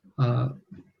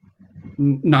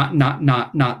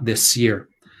not this year.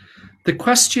 The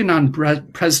question on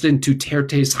President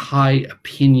Duterte's high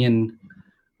opinion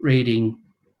rating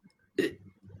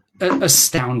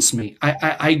astounds me.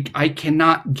 I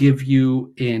cannot give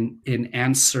you an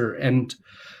answer. And,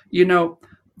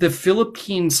 the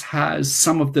Philippines has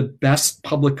some of the best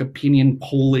public opinion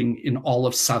polling in all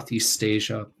of Southeast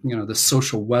Asia. The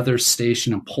Social Weather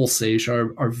Station and Pulse Asia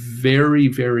are very,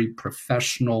 very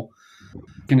professional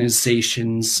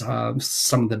organizations,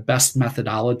 some of the best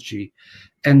methodology.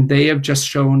 And they have just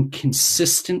shown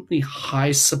consistently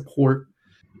high support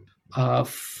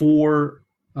for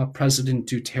President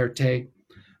Duterte,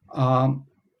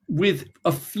 with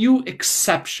a few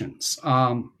exceptions.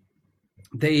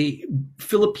 The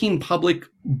Philippine public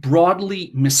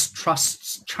broadly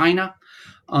mistrusts China.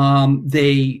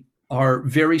 They are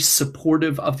very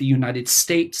supportive of the United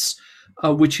States,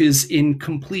 which is in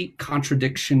complete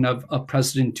contradiction of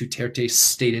President Duterte's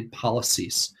stated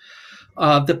policies.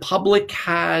 The public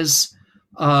has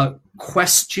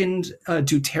questioned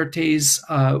Duterte's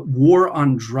war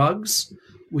on drugs,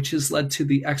 which has led to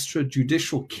the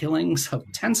extrajudicial killings of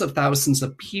tens of thousands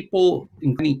of people,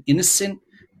 including innocent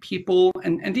people,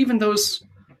 and even those,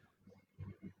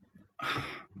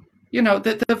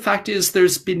 the fact is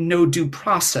there's been no due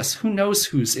process. Who knows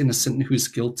who's innocent and who's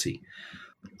guilty?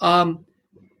 And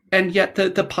yet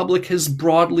the public has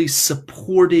broadly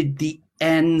supported the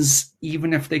ends,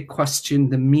 even if they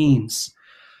question the means.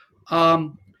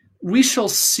 we shall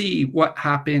see what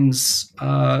happens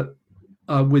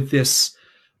with this.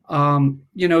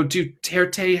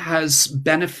 Duterte has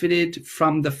benefited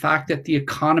from the fact that the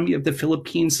economy of the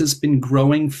Philippines has been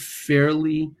growing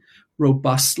fairly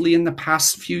robustly in the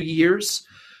past few years.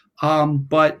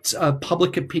 But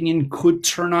public opinion could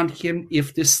turn on him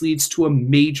if this leads to a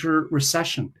major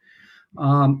recession.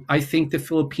 I think the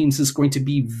Philippines is going to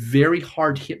be very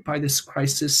hard hit by this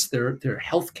crisis. Their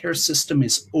healthcare system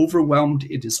is overwhelmed.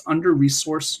 It is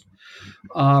under-resourced.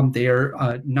 They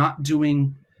are not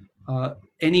doing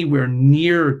anywhere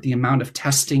near the amount of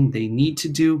testing they need to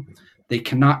do. They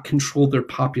cannot control their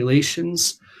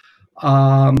populations.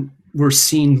 We're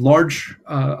seeing large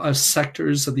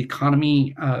sectors of the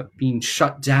economy being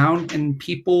shut down, and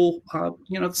people,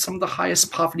 some of the highest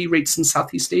poverty rates in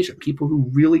Southeast Asia, people who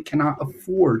really cannot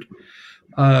afford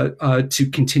to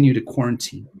continue to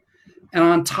quarantine. And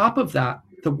on top of that,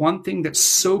 the one thing that's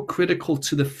so critical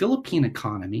to the Philippine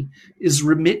economy is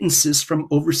remittances from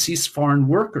overseas foreign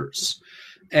workers.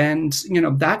 And,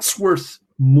 that's worth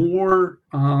more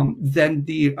than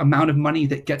the amount of money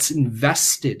that gets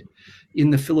invested in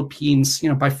the Philippines,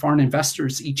 by foreign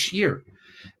investors each year.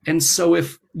 And so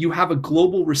if you have a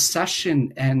global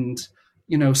recession and,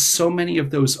 so many of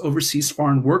those overseas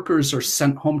foreign workers are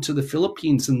sent home to the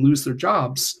Philippines and lose their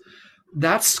jobs,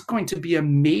 that's going to be a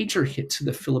major hit to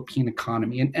the Philippine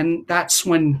economy. And that's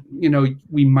when,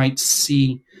 we might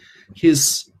see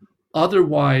his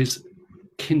otherwise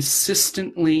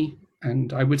consistently,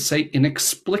 and I would say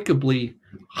inexplicably,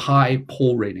 high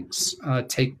poll ratings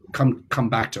come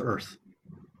back to earth.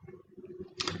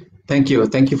 Thank you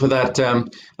for that.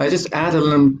 I just add a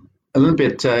little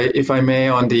bit, if I may,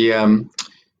 on the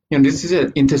this is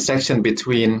an intersection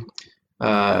between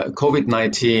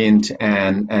COVID-19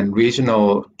 and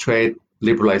regional trade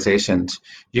liberalization.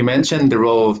 You mentioned the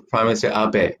role of Prime Minister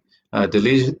Abe,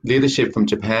 the leadership from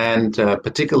Japan,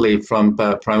 particularly from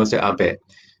Prime Minister Abe.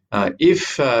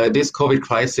 If this COVID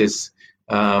crisis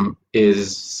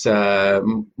is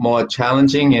more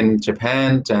challenging in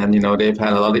Japan, and they've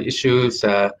had a lot of issues,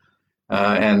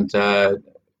 and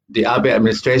the Abe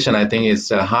administration, I think, is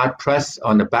hard pressed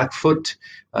on the back foot,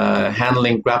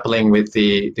 grappling with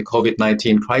the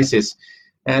COVID-19 crisis.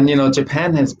 And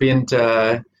Japan has been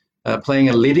playing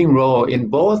a leading role in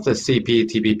both the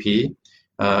CPTPP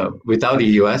without the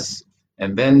US,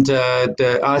 and then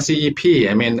the RCEP.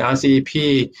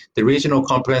 RCEP, the Regional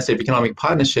Comprehensive Economic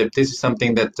Partnership, this is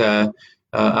something that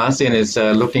ASEAN is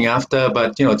looking after,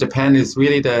 but Japan is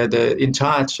really the in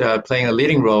charge, playing a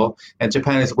leading role, and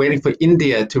Japan is waiting for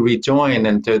India to rejoin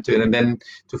and then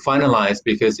to finalize,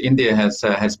 because India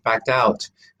has backed out,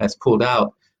 has pulled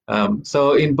out.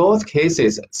 So in both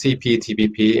cases,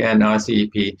 CPTPP and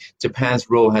RCEP, Japan's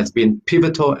role has been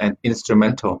pivotal and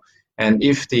instrumental. And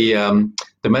if the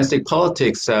domestic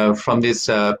politics from this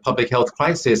public health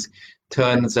crisis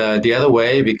turns the other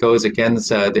way, if it goes against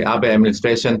the Abe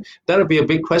administration, that'll be a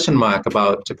big question mark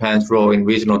about Japan's role in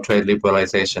regional trade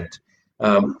liberalization.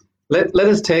 Let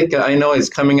us take, I know it's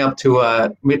coming up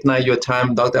to midnight your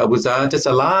time, Dr. Abuzzar, just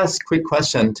a last quick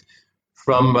question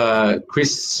from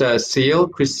Chris Seal.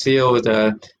 Chris Seal is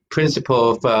the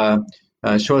principal of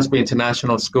Shoresby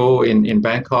International School in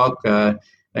Bangkok,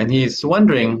 and he's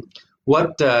wondering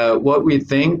what we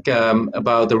think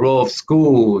about the role of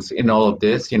schools in all of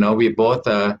this. We both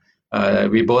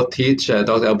teach,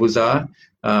 Dr. Abuzzar.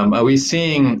 Are we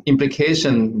seeing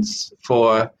implications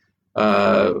for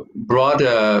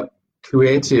broader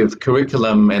creative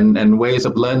curriculum and ways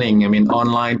of learning?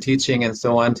 Online teaching and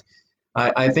so on.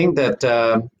 I think that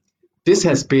this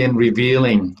has been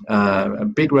revealing a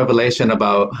big revelation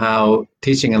about how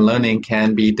teaching and learning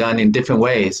can be done in different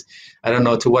ways. I don't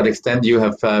know to what extent you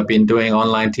have been doing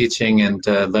online teaching and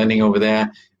learning over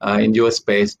there in your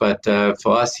space, but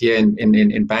for us here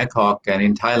in Bangkok and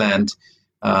in Thailand,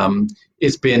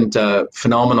 it's been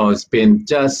phenomenal. It's been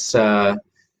just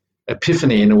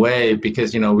epiphany in a way,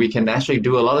 because we can actually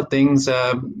do a lot of things.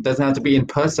 Doesn't have to be in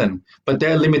person, but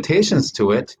there are limitations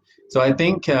to it. So I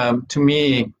think, to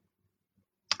me,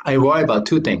 I worry about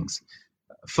two things.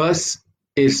 First,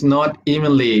 it's not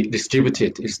evenly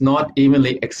distributed. It's not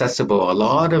evenly accessible. A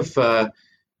lot of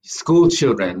school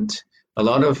children, a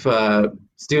lot of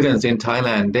students in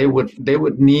Thailand, they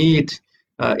would need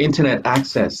internet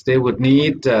access. They would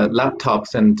need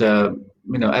laptops and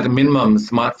at a minimum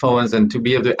smartphones, and to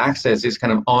be able to access this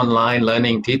kind of online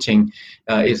learning teaching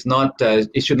is not.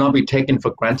 It should not be taken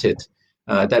for granted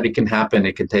that it can happen.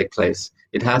 It can take place.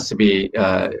 It has to be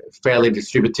fairly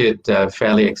distributed,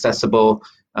 fairly accessible.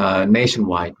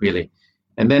 Nationwide, really.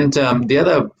 And then the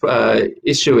other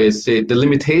issue is the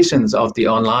limitations of the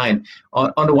online.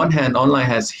 On the one hand, online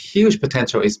has huge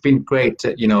potential. It's been great.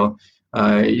 You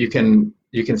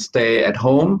can stay at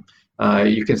home.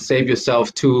 You can save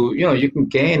yourself you can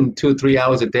gain 2-3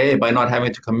 hours a day by not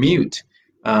having to commute.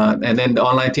 And then the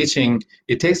online teaching,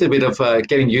 it takes a bit of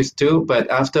getting used to, but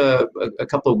after a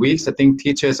couple of weeks, I think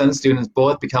teachers and students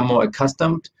both become more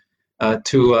accustomed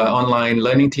to online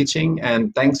learning teaching.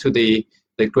 And thanks to the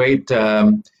great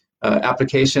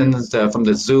applications from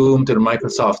the Zoom to the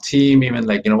Microsoft Team, even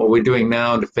like what we're doing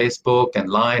now, the Facebook and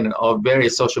Line and all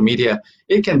various social media,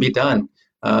 it can be done.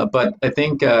 But I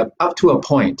think up to a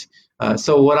point.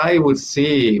 So what I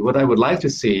would like to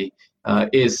see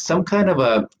is some kind of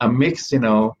a mix,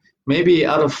 maybe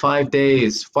out of 5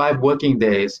 days, 5 working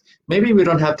days, maybe we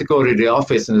don't have to go to the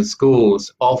office and the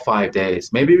schools all 5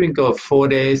 days. Maybe we can go 4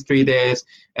 days, 3 days,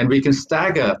 and we can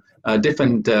stagger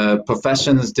different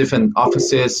professions, different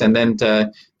offices, and then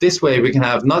this way we can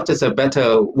have not just a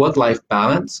better work-life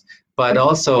balance, but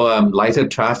also lighter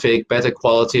traffic, better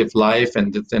quality of life,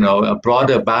 and a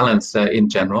broader balance in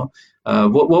general.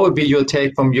 What would be your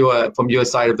take from your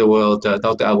side of the world,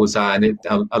 Dr. Alwuzar? And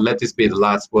I'll let this be the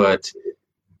last word.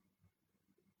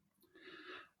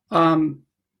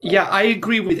 Yeah, I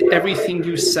agree with everything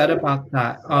you said about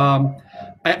that.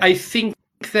 I think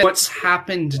that what's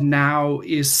happened now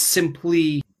is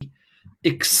simply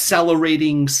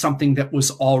accelerating something that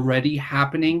was already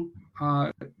happening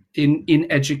in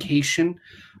education.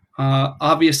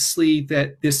 Obviously,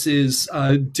 that this is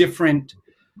different.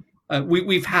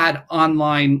 We've had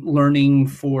online learning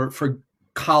for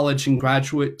college and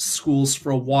graduate schools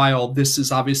for a while. This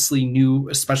is obviously new,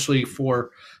 especially for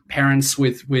parents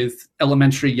with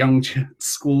elementary, young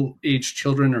school age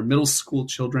children or middle school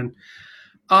children.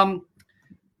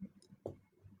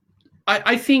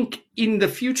 I think in the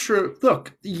future,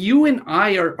 look, you and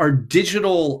I are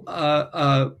digital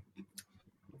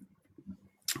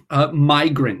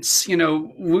migrants.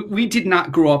 We did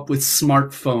not grow up with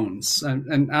smartphones,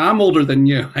 and I'm older than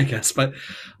you, I guess. But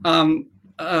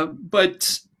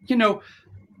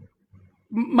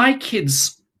my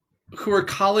kids who are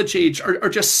college age are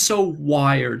just so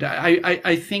wired.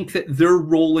 I think that they're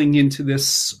rolling into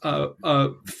this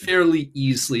fairly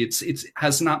easily. It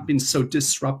has not been so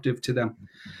disruptive to them.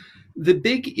 The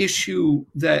big issue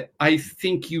that I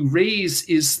think you raise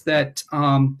is that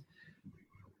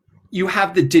you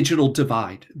have the digital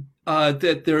divide,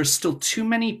 that there are still too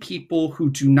many people who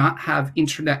do not have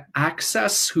internet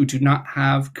access, who do not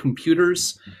have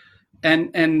computers,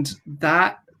 and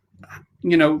that,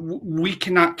 we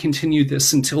cannot continue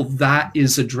this until that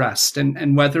is addressed.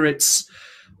 And whether it's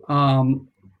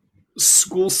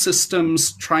school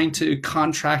systems trying to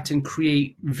contract and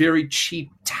create very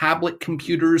cheap tablet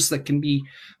computers that can be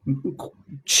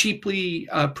cheaply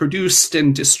produced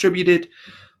and distributed,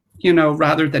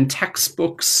 rather than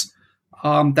textbooks,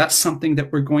 that's something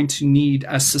that we're going to need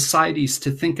as societies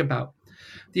to think about.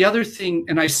 The other thing,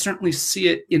 and I certainly see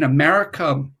it in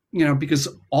America, because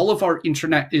all of our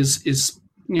internet is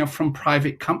from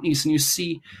private companies, and you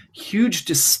see huge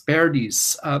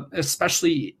disparities,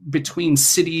 especially between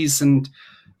cities. And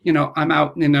I'm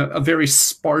out in a very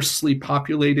sparsely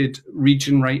populated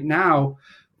region right now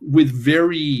with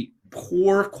very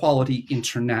poor quality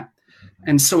internet.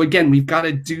 And so again, we've got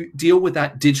to deal with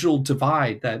that digital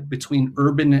divide that between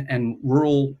urban and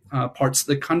rural parts of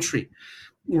the country.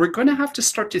 We're going to have to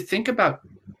start to think about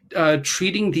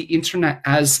treating the internet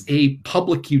as a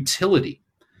public utility.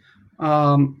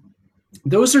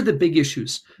 Those are the big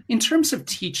issues. In terms of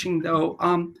teaching, though,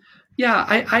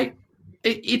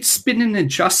 it's been an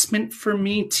adjustment for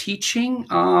me teaching.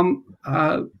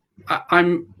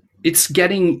 It's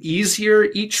getting easier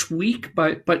each week,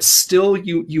 but still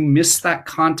you miss that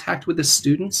contact with the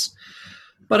students.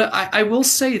 But I will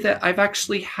say that I've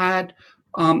actually had,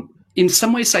 in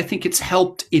some ways, I think it's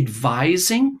helped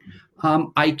advising.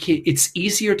 It's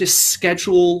easier to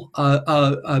schedule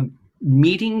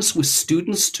meetings with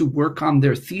students to work on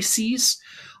their theses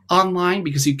online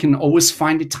because you can always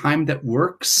find a time that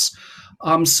works.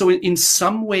 So in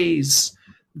some ways,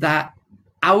 that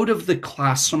out of the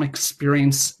classroom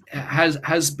experience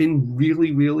has been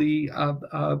really, really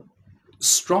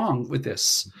strong with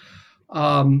this.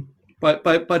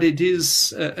 But it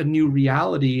is a new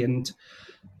reality. And,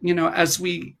 as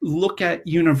we look at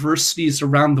universities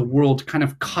around the world kind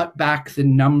of cut back the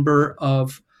number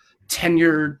of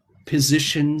tenured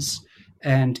positions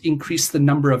and increase the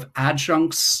number of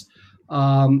adjuncts,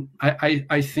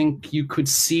 I think you could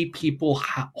see people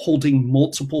holding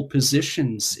multiple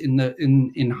positions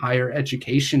in higher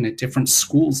education at different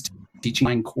schools,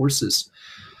 teaching courses.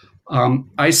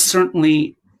 I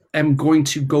certainly am going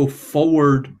to go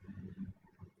forward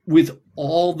with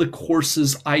all the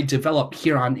courses I develop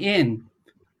here on in,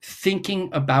 thinking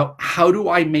about how do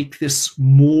I make this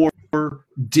more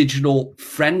digital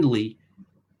friendly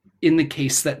in the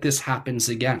case that this happens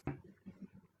again.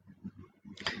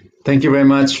 Thank you very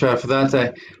much for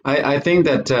that. I think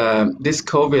that this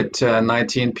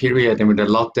COVID-19 period and with the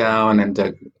lockdown and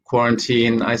the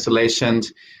quarantine, isolation,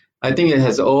 I think it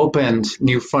has opened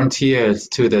new frontiers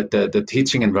to the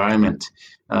teaching environment.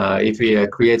 If we are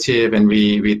creative and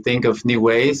we think of new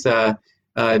ways,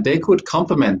 they could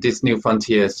complement these new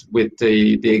frontiers with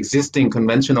the existing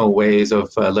conventional ways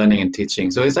of learning and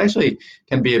teaching. So it's actually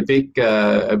can be a big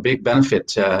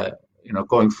benefit,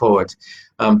 going forward.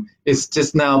 It's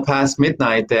just now past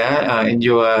midnight there in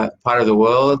your part of the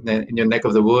world, in your neck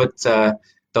of the woods.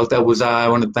 Dr. Abuza, I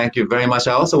want to thank you very much.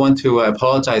 I also want to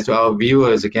apologize to our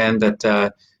viewers again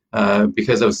that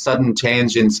because of sudden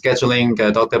change in scheduling,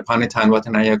 Dr. Panitan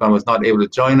Watanayagon was not able to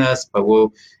join us, but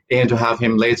we'll aim to have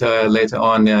him later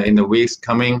on in the weeks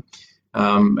coming.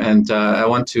 And I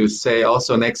want to say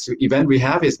also next event we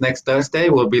have is next Thursday.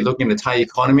 We'll be looking at the Thai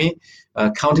economy,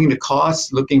 counting the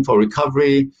costs, looking for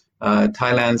recovery,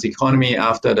 Thailand's economy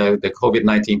after the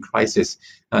COVID-19 crisis.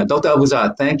 Dr.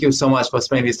 Abuza, thank you so much for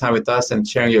spending this time with us and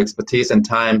sharing your expertise and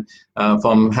time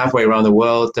from halfway around the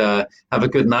world. Have a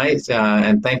good night,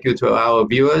 and thank you to our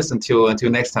viewers until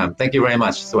next time. Thank you very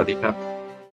much. Sawadee krap.